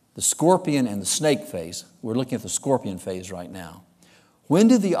 the scorpion and the snake phase. We're looking at the scorpion phase right now. When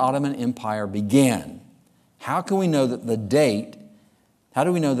did the Ottoman Empire begin? How can we know that the date, how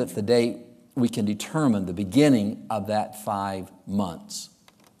do we know that the date we can determine the beginning of that 5 months?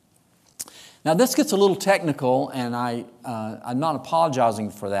 Now this gets a little technical, and I'm not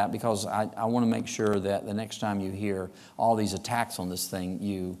apologizing for that, because I want to make sure that the next time you hear all these attacks on this thing,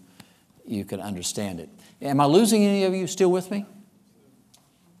 you can understand it. Am I losing any of you still with me?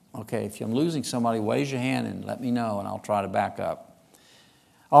 Okay, if I'm losing somebody, raise your hand and let me know, and I'll try to back up.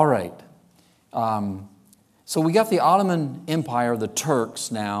 All right. So we got the Ottoman Empire, the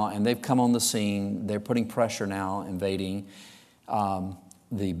Turks now, and they've come on the scene. They're putting pressure now, invading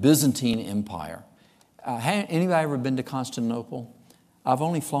the Byzantine Empire. Anybody ever been to Constantinople? I've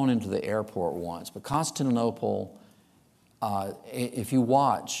only flown into the airport once, but Constantinople, if you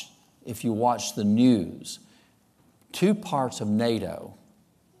watch the news, 2 parts of NATO,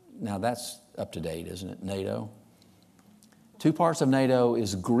 now that's up to date, isn't it, NATO? 2 parts of NATO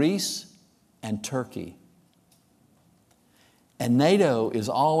is Greece and Turkey. And NATO is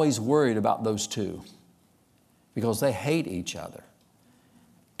always worried about those two because they hate each other.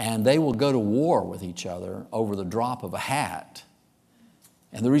 And they will go to war with each other over the drop of a hat.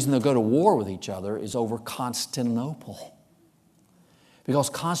 And the reason they'll go to war with each other is over Constantinople.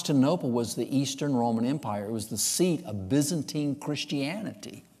 Because Constantinople was the Eastern Roman Empire. It was the seat of Byzantine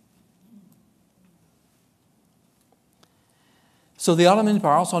Christianity. So the Ottoman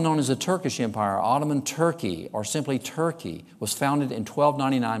Empire, also known as the Turkish Empire, Ottoman Turkey, or simply Turkey, was founded in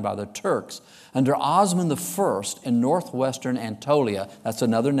 1299 by the Turks under Osman I in northwestern Anatolia. That's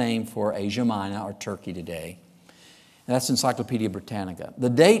another name for Asia Minor, or Turkey today. And that's Encyclopedia Britannica. The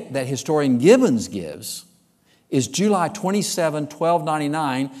date that historian Gibbons gives is July 27,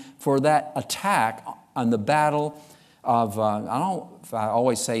 1299, for that attack on the Battle of, I don't know if I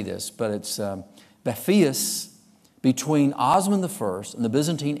always say this, but it's Bephius, between Osman I and the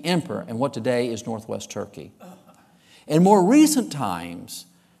Byzantine Emperor in what today is northwest Turkey. In more recent times,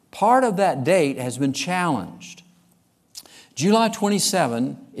 part of that date has been challenged. July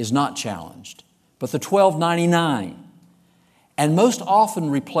 27 is not challenged, but the 1299, and most often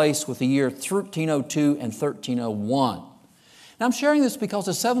replaced with the year 1302 and 1301. Now I'm sharing this because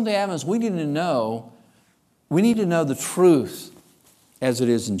as Seventh-day Adventists, we need to know the truth as it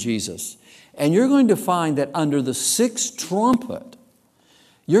is in Jesus. And you're going to find that under the 6th trumpet,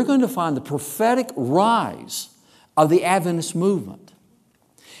 you're going to find the prophetic rise of the Adventist movement.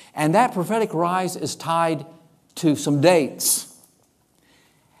 And that prophetic rise is tied to some dates.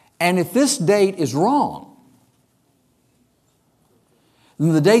 And if this date is wrong,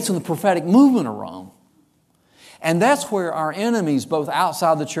 then the dates of the prophetic movement are wrong. And that's where our enemies, both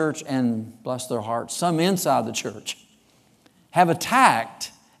outside the church and, bless their hearts, some inside the church, have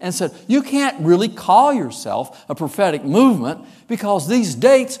attacked and said, you can't really call yourself a prophetic movement because these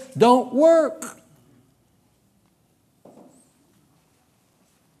dates don't work.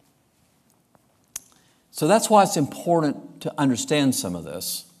 So that's why it's important to understand some of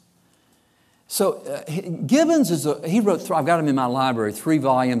this. So Gibbons he wrote, I've got him in my library, 3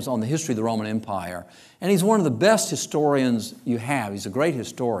 volumes on the history of the Roman Empire. And he's one of the best historians you have. He's a great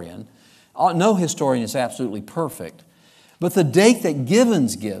historian. No historian is absolutely perfect. But the date that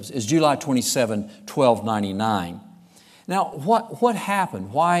Gibbons gives is July 27, 1299. Now, what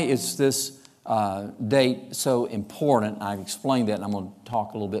happened? Why is this date so important? I've explained that, and I'm going to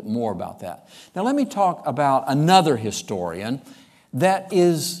talk a little bit more about that. Now, let me talk about another historian that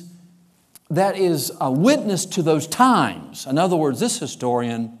is a witness to those times. In other words, this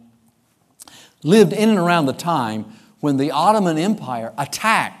historian lived in and around the time when the Ottoman Empire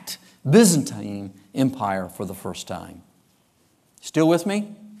attacked Byzantine Empire for the first time. Still with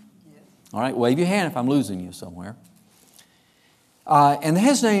me? Yes. All right, wave your hand if I'm losing you somewhere. And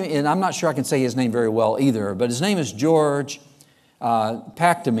his name, and I'm not sure I can say his name very well either, but his name is George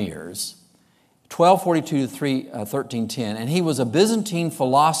Pactamirs, 1242 to 1310. And he was a Byzantine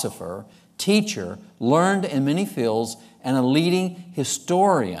philosopher, teacher, learned in many fields, and a leading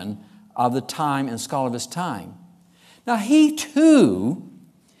historian of the time and scholar of his time. Now, he too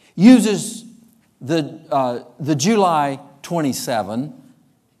uses the July 27,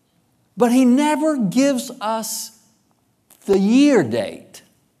 but he never gives us the year date.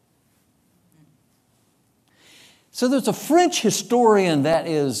 So there's a French historian that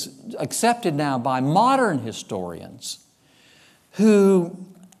is accepted now by modern historians who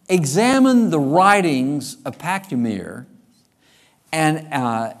examined the writings of Pactamirs,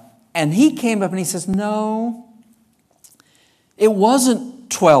 and he came up and he says, no, it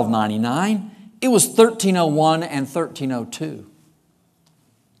wasn't 1299. It was 1301 and 1302.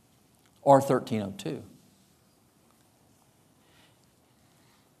 Or 1302.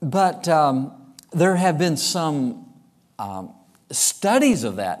 But there have been some studies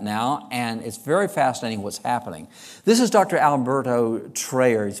of that now, and it's very fascinating what's happening. This is Dr. Alberto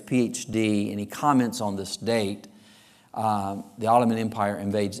Trayer, his PhD, and he comments on this date. The Ottoman Empire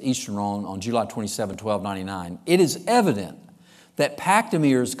invades Eastern Rome on July 27, 1299. It is evident that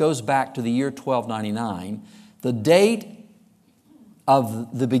Pactamirs goes back to the year 1299, the date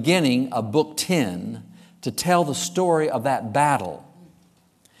of the beginning of Book 10, to tell the story of that battle.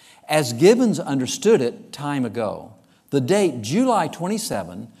 As Gibbons understood it time ago, the date July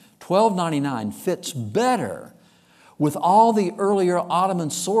 27, 1299 fits better with all the earlier Ottoman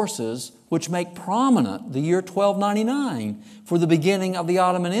sources which make prominent the year 1299 for the beginning of the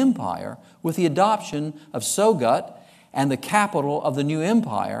Ottoman Empire, with the adoption of Sogut and the capital of the new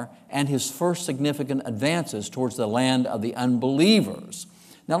empire and his first significant advances towards the land of the unbelievers.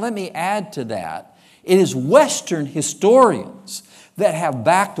 Now let me add to that. It is Western historians that have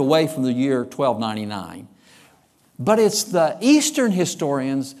backed away from the year 1299. But it's the Eastern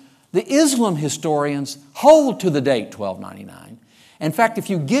historians, the Islam historians, hold to the date 1299. In fact, if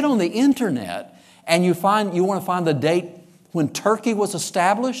you get on the internet and you want to find the date when Turkey was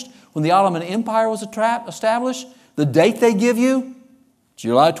established, when the Ottoman Empire was established, the date they give you,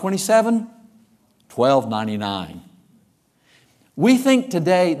 July 27, 1299. We think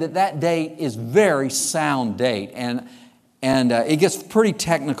today that that date is very sound date, and it gets pretty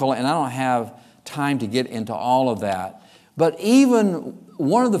technical, and I don't have time to get into all of that. But even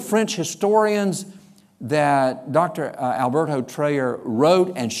one of the French historians that Dr. Alberto Trayer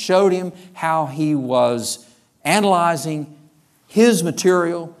wrote and showed him how he was analyzing his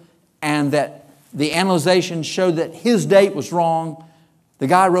material, and that the analyzation showed that his date was wrong. The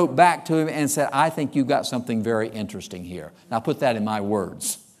guy wrote back to him and said, I think you got something very interesting here. Now put that in my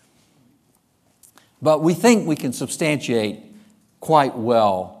words. But we think we can substantiate quite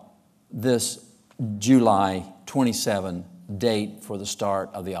well this July 27 date for the start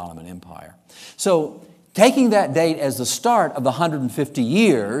of the Ottoman Empire. So taking that date as the start of the 150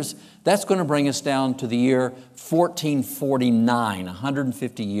 years, that's going to bring us down to the year 1449,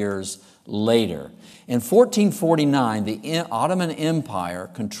 150 years later. In 1449, the Ottoman Empire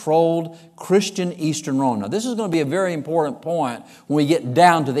controlled Christian Eastern Rome. Now, this is going to be a very important point when we get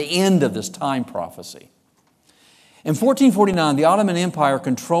down to the end of this time prophecy. In 1449, the Ottoman Empire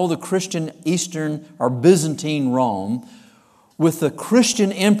controlled the Christian Eastern or Byzantine Rome with the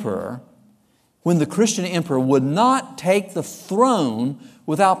Christian emperor, when the Christian emperor would not take the throne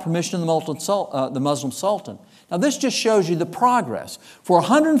without permission of the Muslim Sultan. Now, this just shows you the progress. For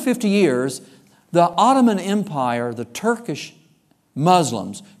 150 years, the Ottoman Empire, the Turkish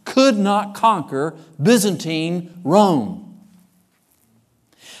Muslims, could not conquer Byzantine Rome.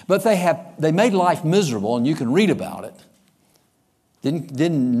 But they made life miserable, and you can read about it.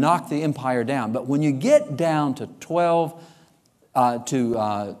 Didn't knock the empire down. But when you get down to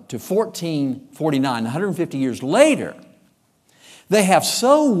 1449, 150 years later, they have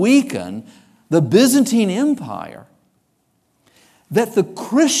so weakened the Byzantine Empire that the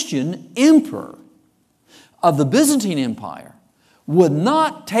Christian emperor of the Byzantine Empire would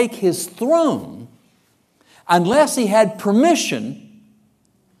not take his throne unless he had permission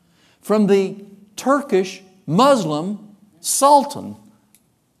from the Turkish Muslim Sultan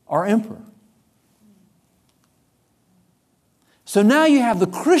or emperor. So now you have the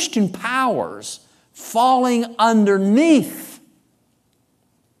Christian powers falling underneath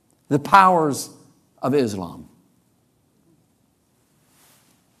the powers of Islam.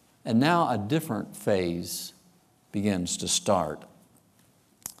 And now a different phase begins to start.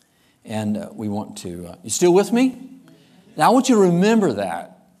 And we want to, you still with me? Now I want you to remember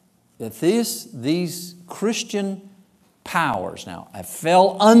that these Christian powers now have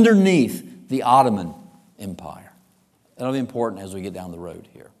fell underneath the Ottoman Empire. That'll be important as we get down the road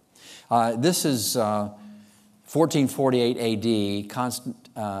here. This is 1448 AD.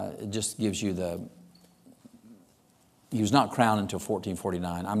 It just gives you he was not crowned until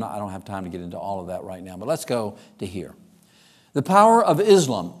 1449. I don't have time to get into all of that right now, but let's go to here. The power of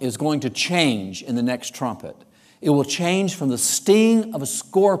Islam is going to change in the next trumpet. It will change from the sting of a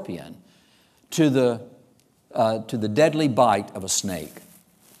scorpion to the deadly bite of a snake.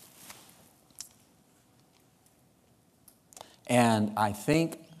 And I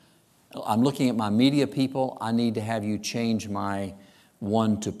think, I'm looking at my media people, I need to have you change my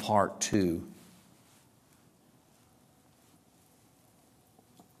 1 to part 2.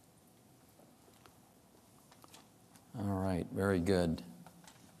 All right, very good.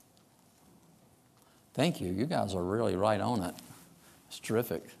 Thank you. You guys are really right on it. It's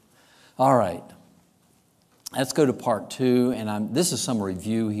terrific. All right. Let's go to part 2. And this is some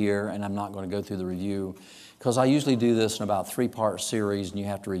review here, and I'm not going to go through the review because I usually do this in about 3-part series, and you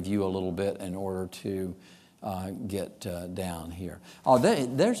have to review a little bit in order to get down here. Oh,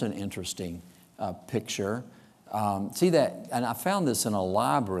 there's an interesting picture. See that? And I found this in a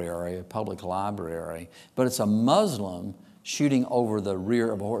library, a public library, but it's a Muslim shooting over the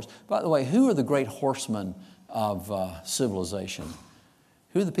rear of a horse. By the way, who are the great horsemen of civilization?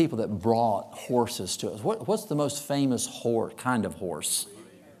 Who are the people that brought horses to us? What's the most famous kind of horse?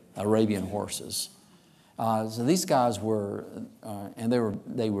 Arabian horses. So these guys were, and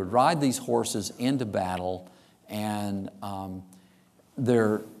they would ride these horses into battle, and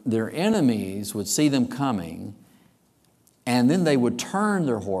their enemies would see them coming, and then they would turn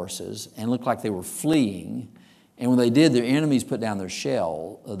their horses and look like they were fleeing. And when they did, their enemies put down their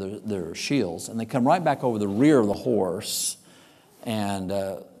shields, and they come right back over the rear of the horse and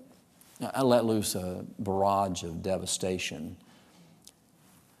let loose a barrage of devastation.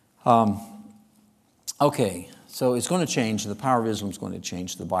 Okay, so it's going to change. The power of Islam is going to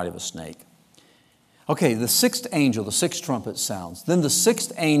change to the body of a snake. Okay, the 6th angel, the 6th trumpet sounds. Then the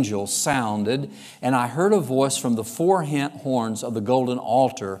 6th angel sounded, and I heard a voice from the 4 horns of the golden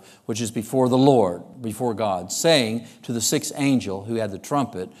altar, which is before the Lord, before God, saying to the 6th angel who had the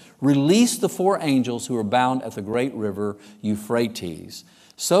trumpet, "Release the 4 angels who are bound at the great river Euphrates."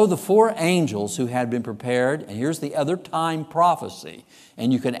 So the 4 angels who had been prepared, and here's the other time prophecy,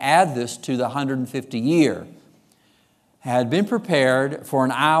 and you can add this to the 150 year, had been prepared for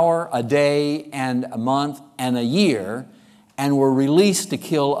an hour, a day, and a month, and a year, and were released to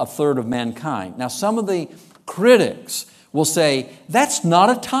kill 1/3 of mankind. Now, some of the critics will say, that's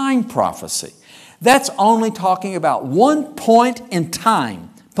not a time prophecy. That's only talking about one point in time.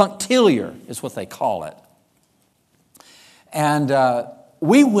 Punctiliar is what they call it. And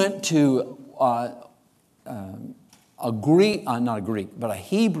we went to a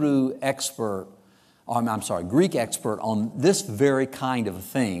Hebrew expert, Greek expert on this very kind of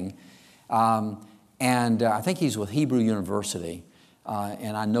thing. And I think he's with Hebrew University,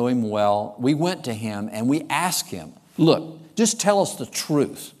 and I know him well. We went to him and we asked him, look, just tell us the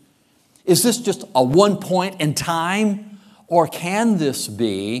truth. Is this just a one point in time, or can this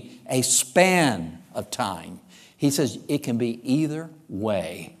be a span of time? He says it can be either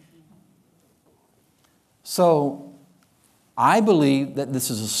way. So I believe that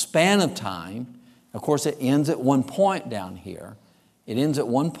this is a span of time. Of course, it ends at one point down here. It ends at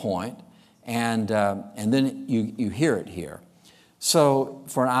one point, and then you hear it here. So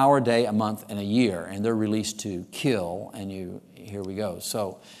for an hour, a day, a month, and a year, and they're released to kill, and here we go.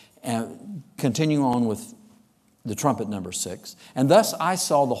 So continue on with the trumpet number 6. And thus I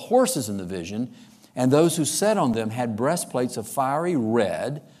saw the horses in the vision, and those who sat on them had breastplates of fiery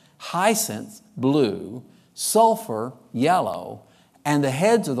red, hyacinth blue, sulfur yellow, and the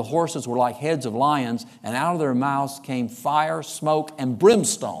heads of the horses were like heads of lions, and out of their mouths came fire, smoke, and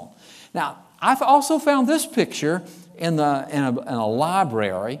brimstone. Now, I've also found this picture in a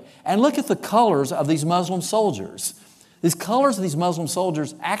library, and look at the colors of these Muslim soldiers. These colors of these Muslim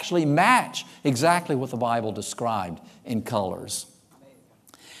soldiers actually match exactly what the Bible described in colors.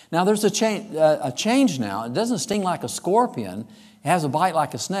 Now, there's a change now. It doesn't sting like a scorpion. It has a bite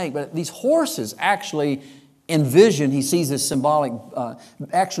like a snake, but these horses actually, in vision, he sees this symbolic,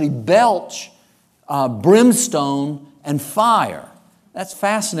 actually belch brimstone and fire. That's a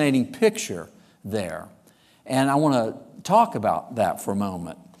fascinating picture there. And I want to talk about that for a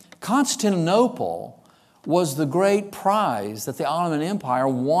moment. Constantinople was the great prize that the Ottoman Empire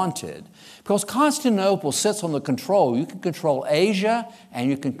wanted, because Constantinople sits on the control. You can control Asia and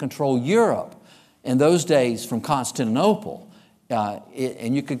you can control Europe in those days from Constantinople.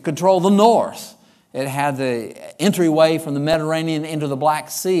 And you could control the north. It had the entryway from the Mediterranean into the Black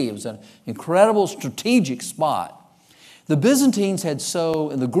Sea. It was an incredible strategic spot. The Byzantines and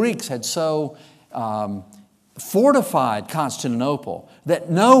the Greeks had so fortified Constantinople that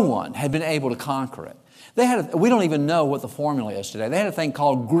no one had been able to conquer it. We don't even know what the formula is today. They had a thing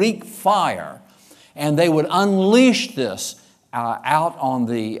called Greek fire, and they would unleash this out on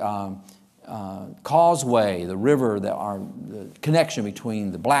the causeway, the river, the connection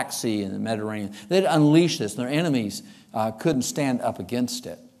between the Black Sea and the Mediterranean. They'd unleash this, and their enemies couldn't stand up against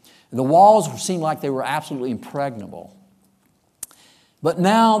it. The walls seemed like they were absolutely impregnable. But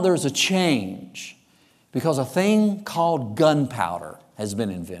now there's a change, because a thing called gunpowder has been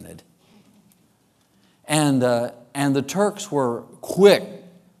invented. And the Turks were quick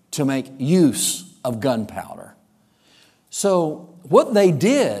to make use of gunpowder. So what they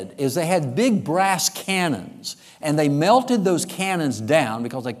did is they had big brass cannons, and they melted those cannons down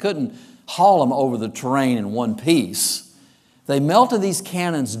because they couldn't haul them over the terrain in one piece. They melted these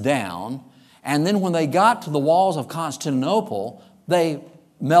cannons down, and then when they got to the walls of Constantinople, they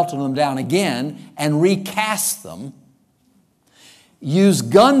melted them down again and recast them,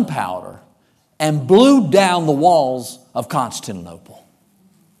 used gunpowder, and blew down the walls of Constantinople.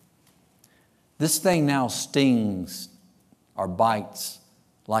 This thing now stings or bites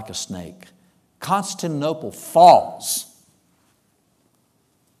like a snake. Constantinople falls,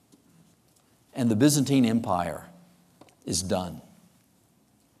 and the Byzantine Empire is done.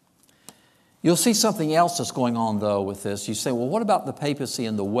 You'll see something else that's going on, though, with this. You say, well, what about the papacy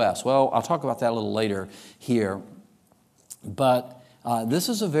in the West? Well, I'll talk about that a little later here. But this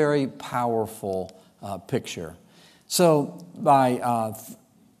is a very powerful picture. So,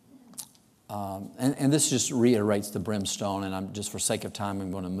 and this just reiterates the brimstone, and I'm just for sake of time,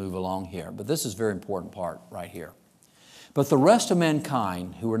 I'm going to move along here. But this is a very important part right here. But the rest of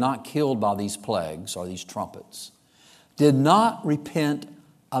mankind who were not killed by these plagues or these trumpets did not repent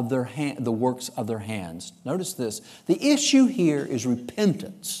of the works of their hands. Notice this. The issue here is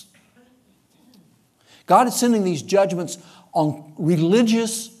repentance. God is sending these judgments on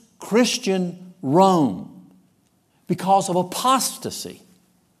religious Christian Rome because of apostasy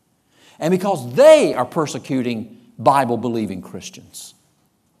and because they are persecuting Bible-believing Christians.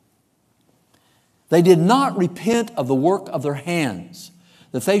 They did not repent of the work of their hands,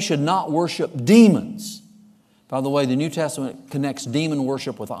 that they should not worship demons. By the way, the New Testament connects demon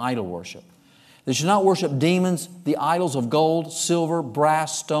worship with idol worship. They should not worship demons, the idols of gold, silver,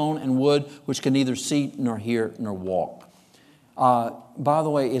 brass, stone, and wood, which can neither see nor hear nor walk. By the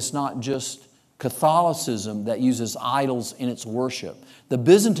way, it's not just Catholicism that uses idols in its worship. The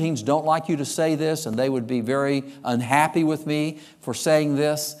Byzantines don't like you to say this, and they would be very unhappy with me for saying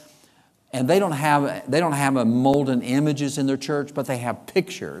this. And they don't have a molten images in their church, but they have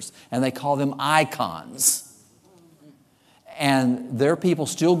pictures, and they call them icons. And their people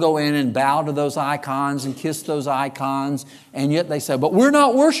still go in and bow to those icons and kiss those icons, and yet they say, but we're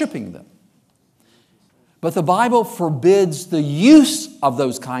not worshiping them. But the Bible forbids the use of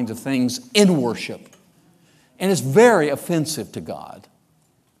those kinds of things in worship. And it's very offensive to God.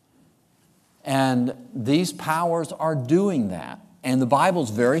 And these powers are doing that. And the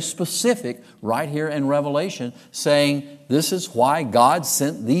Bible's very specific right here in Revelation, saying this is why God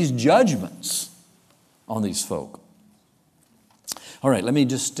sent these judgments on these folk. All right, let me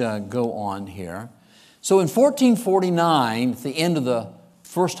just go on here. So in 1449, at the end of the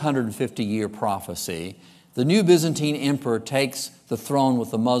first 150-year prophecy, the new Byzantine emperor takes the throne with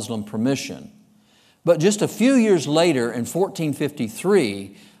the Muslim permission. But just a few years later, in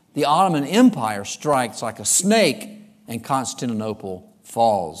 1453, the Ottoman Empire strikes like a snake, and Constantinople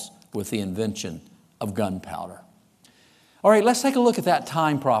falls with the invention of gunpowder. All right, let's take a look at that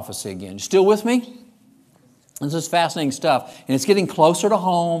time prophecy again. You still with me? This is fascinating stuff, and it's getting closer to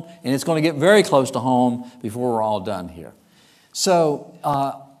home, and it's going to get very close to home before we're all done here. So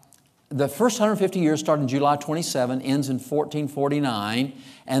the first 150 years started in July 27, ends in 1449,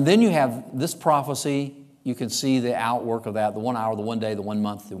 and then you have this prophecy. You can see the outwork of that, the 1 hour, the 1 day, the 1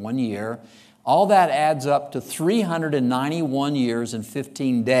 month, the 1 year. All that adds up to 391 years and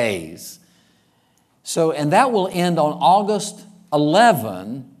 15 days. So, and that will end on August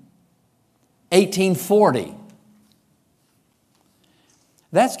 11, 1840.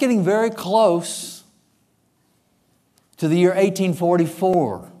 That's getting very close to the year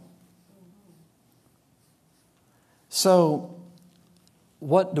 1844. So,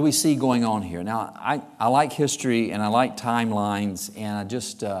 what do we see going on here? Now, I like history and I like timelines, and I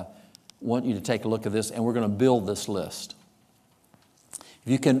just want you to take a look at this, and we're going to build this list.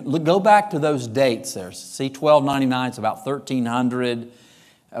 If you can go back to those dates there, see 1299, it's about 1300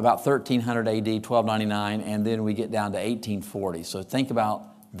 AD, 1299, and then we get down to 1840. So think about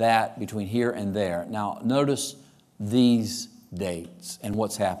that between here and there. Now, notice these dates and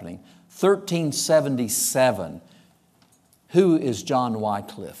what's happening. 1377, who is John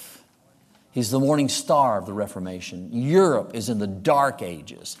Wycliffe? He's the morning star of the Reformation. Europe is in the Dark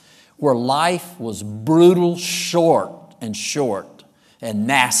Ages, where life was brutal, short and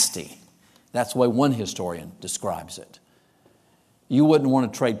nasty. That's the way one historian describes it. You wouldn't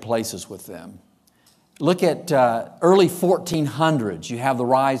want to trade places with them. Look at early 1400s. You have the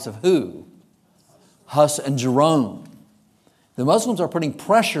rise of who? Huss and Jerome. The Muslims are putting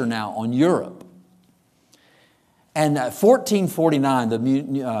pressure now on Europe. And 1449, the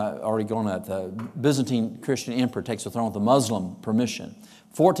Byzantine Christian emperor takes the throne with the Muslim permission.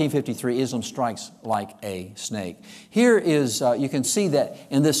 1453, Islam strikes like a snake. Here is, you can see that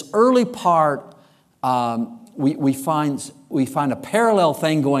in this early part, we find a parallel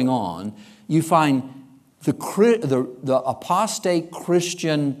thing going on. You find the apostate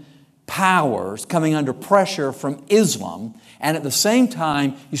Christian powers coming under pressure from Islam, and at the same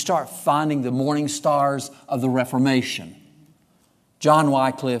time, you start finding the morning stars of the Reformation. John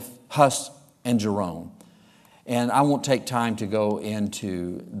Wycliffe, Huss, and Jerome. And I won't take time to go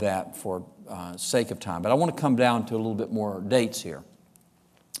into that for sake of time, but I want to come down to a little bit more dates here.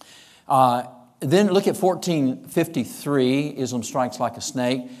 Then look at 1453, Islam strikes like a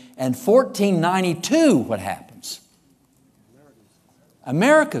snake, and 1492, what happens?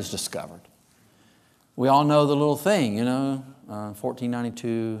 America's discovered. We all know the little thing,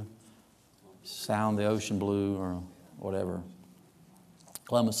 1492, sound the ocean blue or whatever.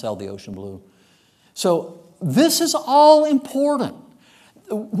 Columbus sailed the ocean blue. So this is all important.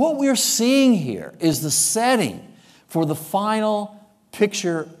 What we're seeing here is the setting for the final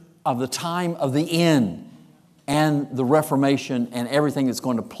picture of the time of the end and the Reformation and everything that's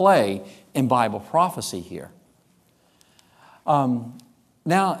going to play in Bible prophecy here.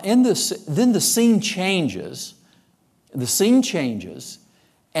 Now, then the scene changes. The scene changes,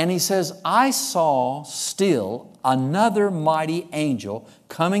 and he says, I saw still another mighty angel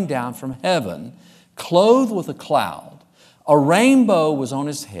coming down from heaven, clothed with a cloud. A rainbow was on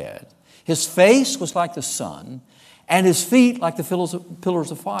his head. His face was like the sun, and his feet like the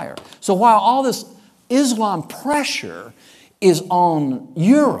pillars of fire. So while all this Islam pressure is on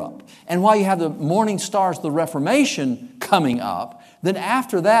Europe, and while you have the morning stars of the Reformation coming up, then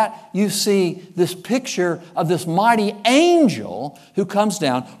after that you see this picture of this mighty angel who comes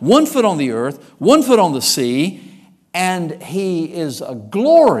down, 1 foot on the earth, 1 foot on the sea, and he is a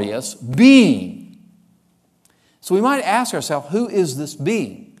glorious being. So we might ask ourselves, who is this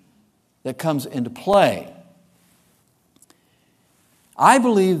being that comes into play? I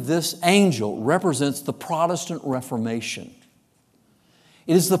believe this angel represents the Protestant Reformation.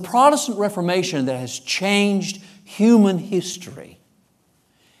 It is the Protestant Reformation that has changed human history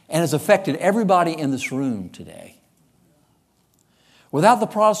and has affected everybody in this room today. Without the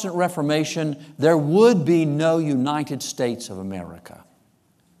Protestant Reformation, there would be no United States of America.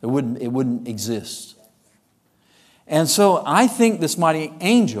 It wouldn't exist. And so I think this mighty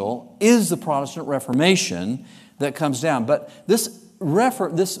angel is the Protestant Reformation that comes down. But this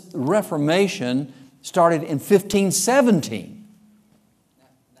Reformation started in 1517.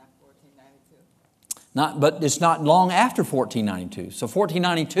 Not 1492. But it's not long after 1492. So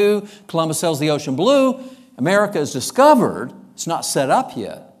 1492, Columbus sails the ocean blue. America is discovered. It's not set up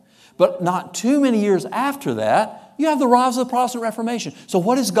yet. But not too many years after that, you have the rise of the Protestant Reformation. So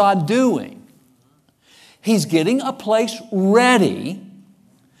what is God doing? He's getting a place ready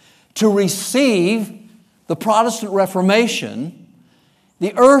to receive the Protestant Reformation.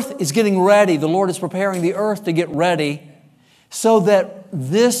 The earth is getting ready. The Lord is preparing the earth to get ready so that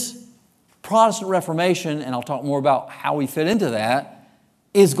this Protestant Reformation, and I'll talk more about how we fit into that,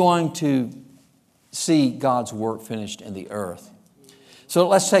 is going to see God's work finished in the earth.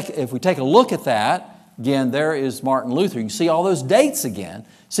 So if we take a look at that, again, there is Martin Luther. You can see all those dates again.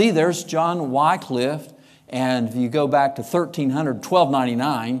 See, there's John Wycliffe, and if you go back to 1300,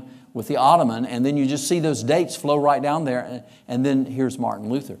 1299 with the Ottoman, and then you just see those dates flow right down there, and then here's Martin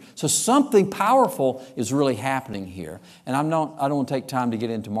Luther. So something powerful is really happening here. And I don't want to take time to get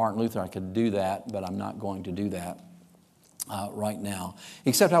into Martin Luther. I could do that, but I'm not going to do that right now.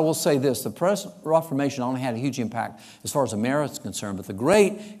 Except I will say this, the Protestant Reformation only had a huge impact as far as America is concerned, but the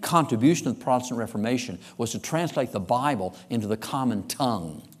great contribution of the Protestant Reformation was to translate the Bible into the common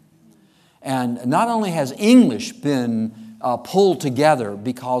tongue. And not only has English been pulled together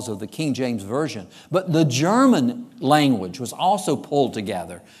because of the King James Version, but the German language was also pulled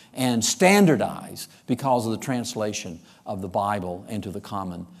together and standardized because of the translation of the Bible into the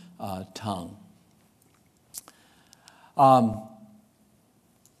common tongue. And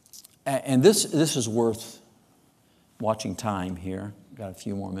this is worth watching time here. Got a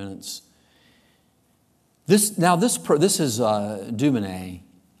few more minutes. This is Dumanet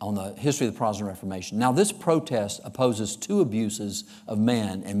on the history of the Protestant Reformation. Now, this protest opposes two abuses of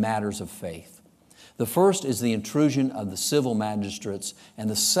man in matters of faith. The first is the intrusion of the civil magistrates, and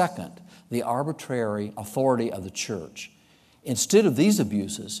the second, the arbitrary authority of the church. Instead of these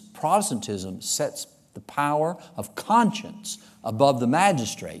abuses, Protestantism sets the power of conscience above the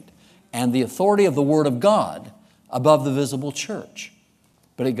magistrate and the authority of the Word of God above the visible church.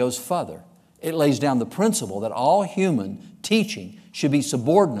 But it goes further. It lays down the principle that all human teaching should be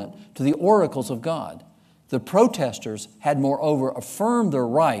subordinate to the oracles of God. The protesters had moreover affirmed their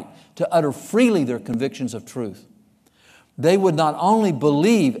right to utter freely their convictions of truth. They would not only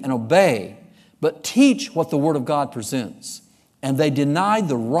believe and obey, but teach what the Word of God presents. And they denied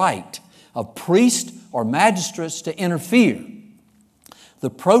the right of priests or magistrates to interfere. The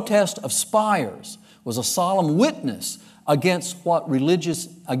protest of Spires was a solemn witness against religious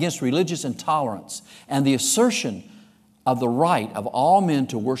intolerance and the assertion of the right of all men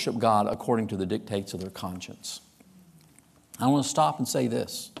to worship God according to the dictates of their conscience. I want to stop and say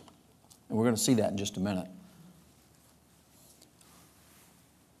this, and we're going to see that in just a minute.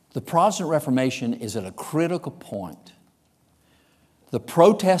 The Protestant Reformation is at a critical point. The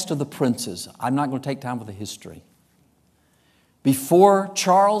protest of the princes, I'm not going to take time for the history. Before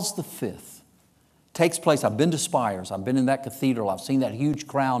Charles V takes place, I've been to Spires, I've been in that cathedral, I've seen that huge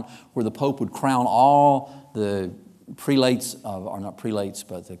crown where the Pope would crown all the prelates, or not prelates,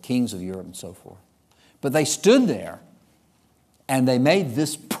 but the kings of Europe and so forth. But they stood there and they made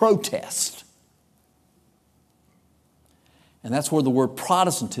this protest. And that's where the word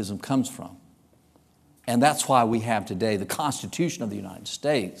Protestantism comes from. And that's why we have today the Constitution of the United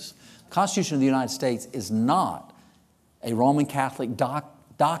States. The Constitution of the United States is not a Roman Catholic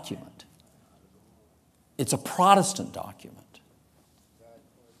document. It's a Protestant document.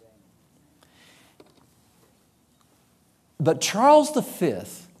 But Charles V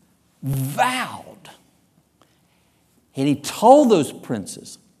vowed, and he told those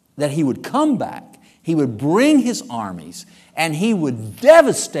princes that he would come back, he would bring his armies, and he would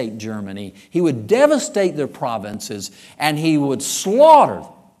devastate Germany, he would devastate their provinces, and he would slaughter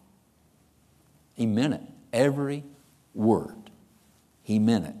them. He meant it, every word. He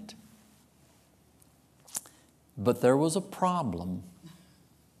meant it. But there was a problem,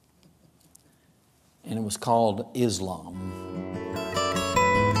 and it was called Islam.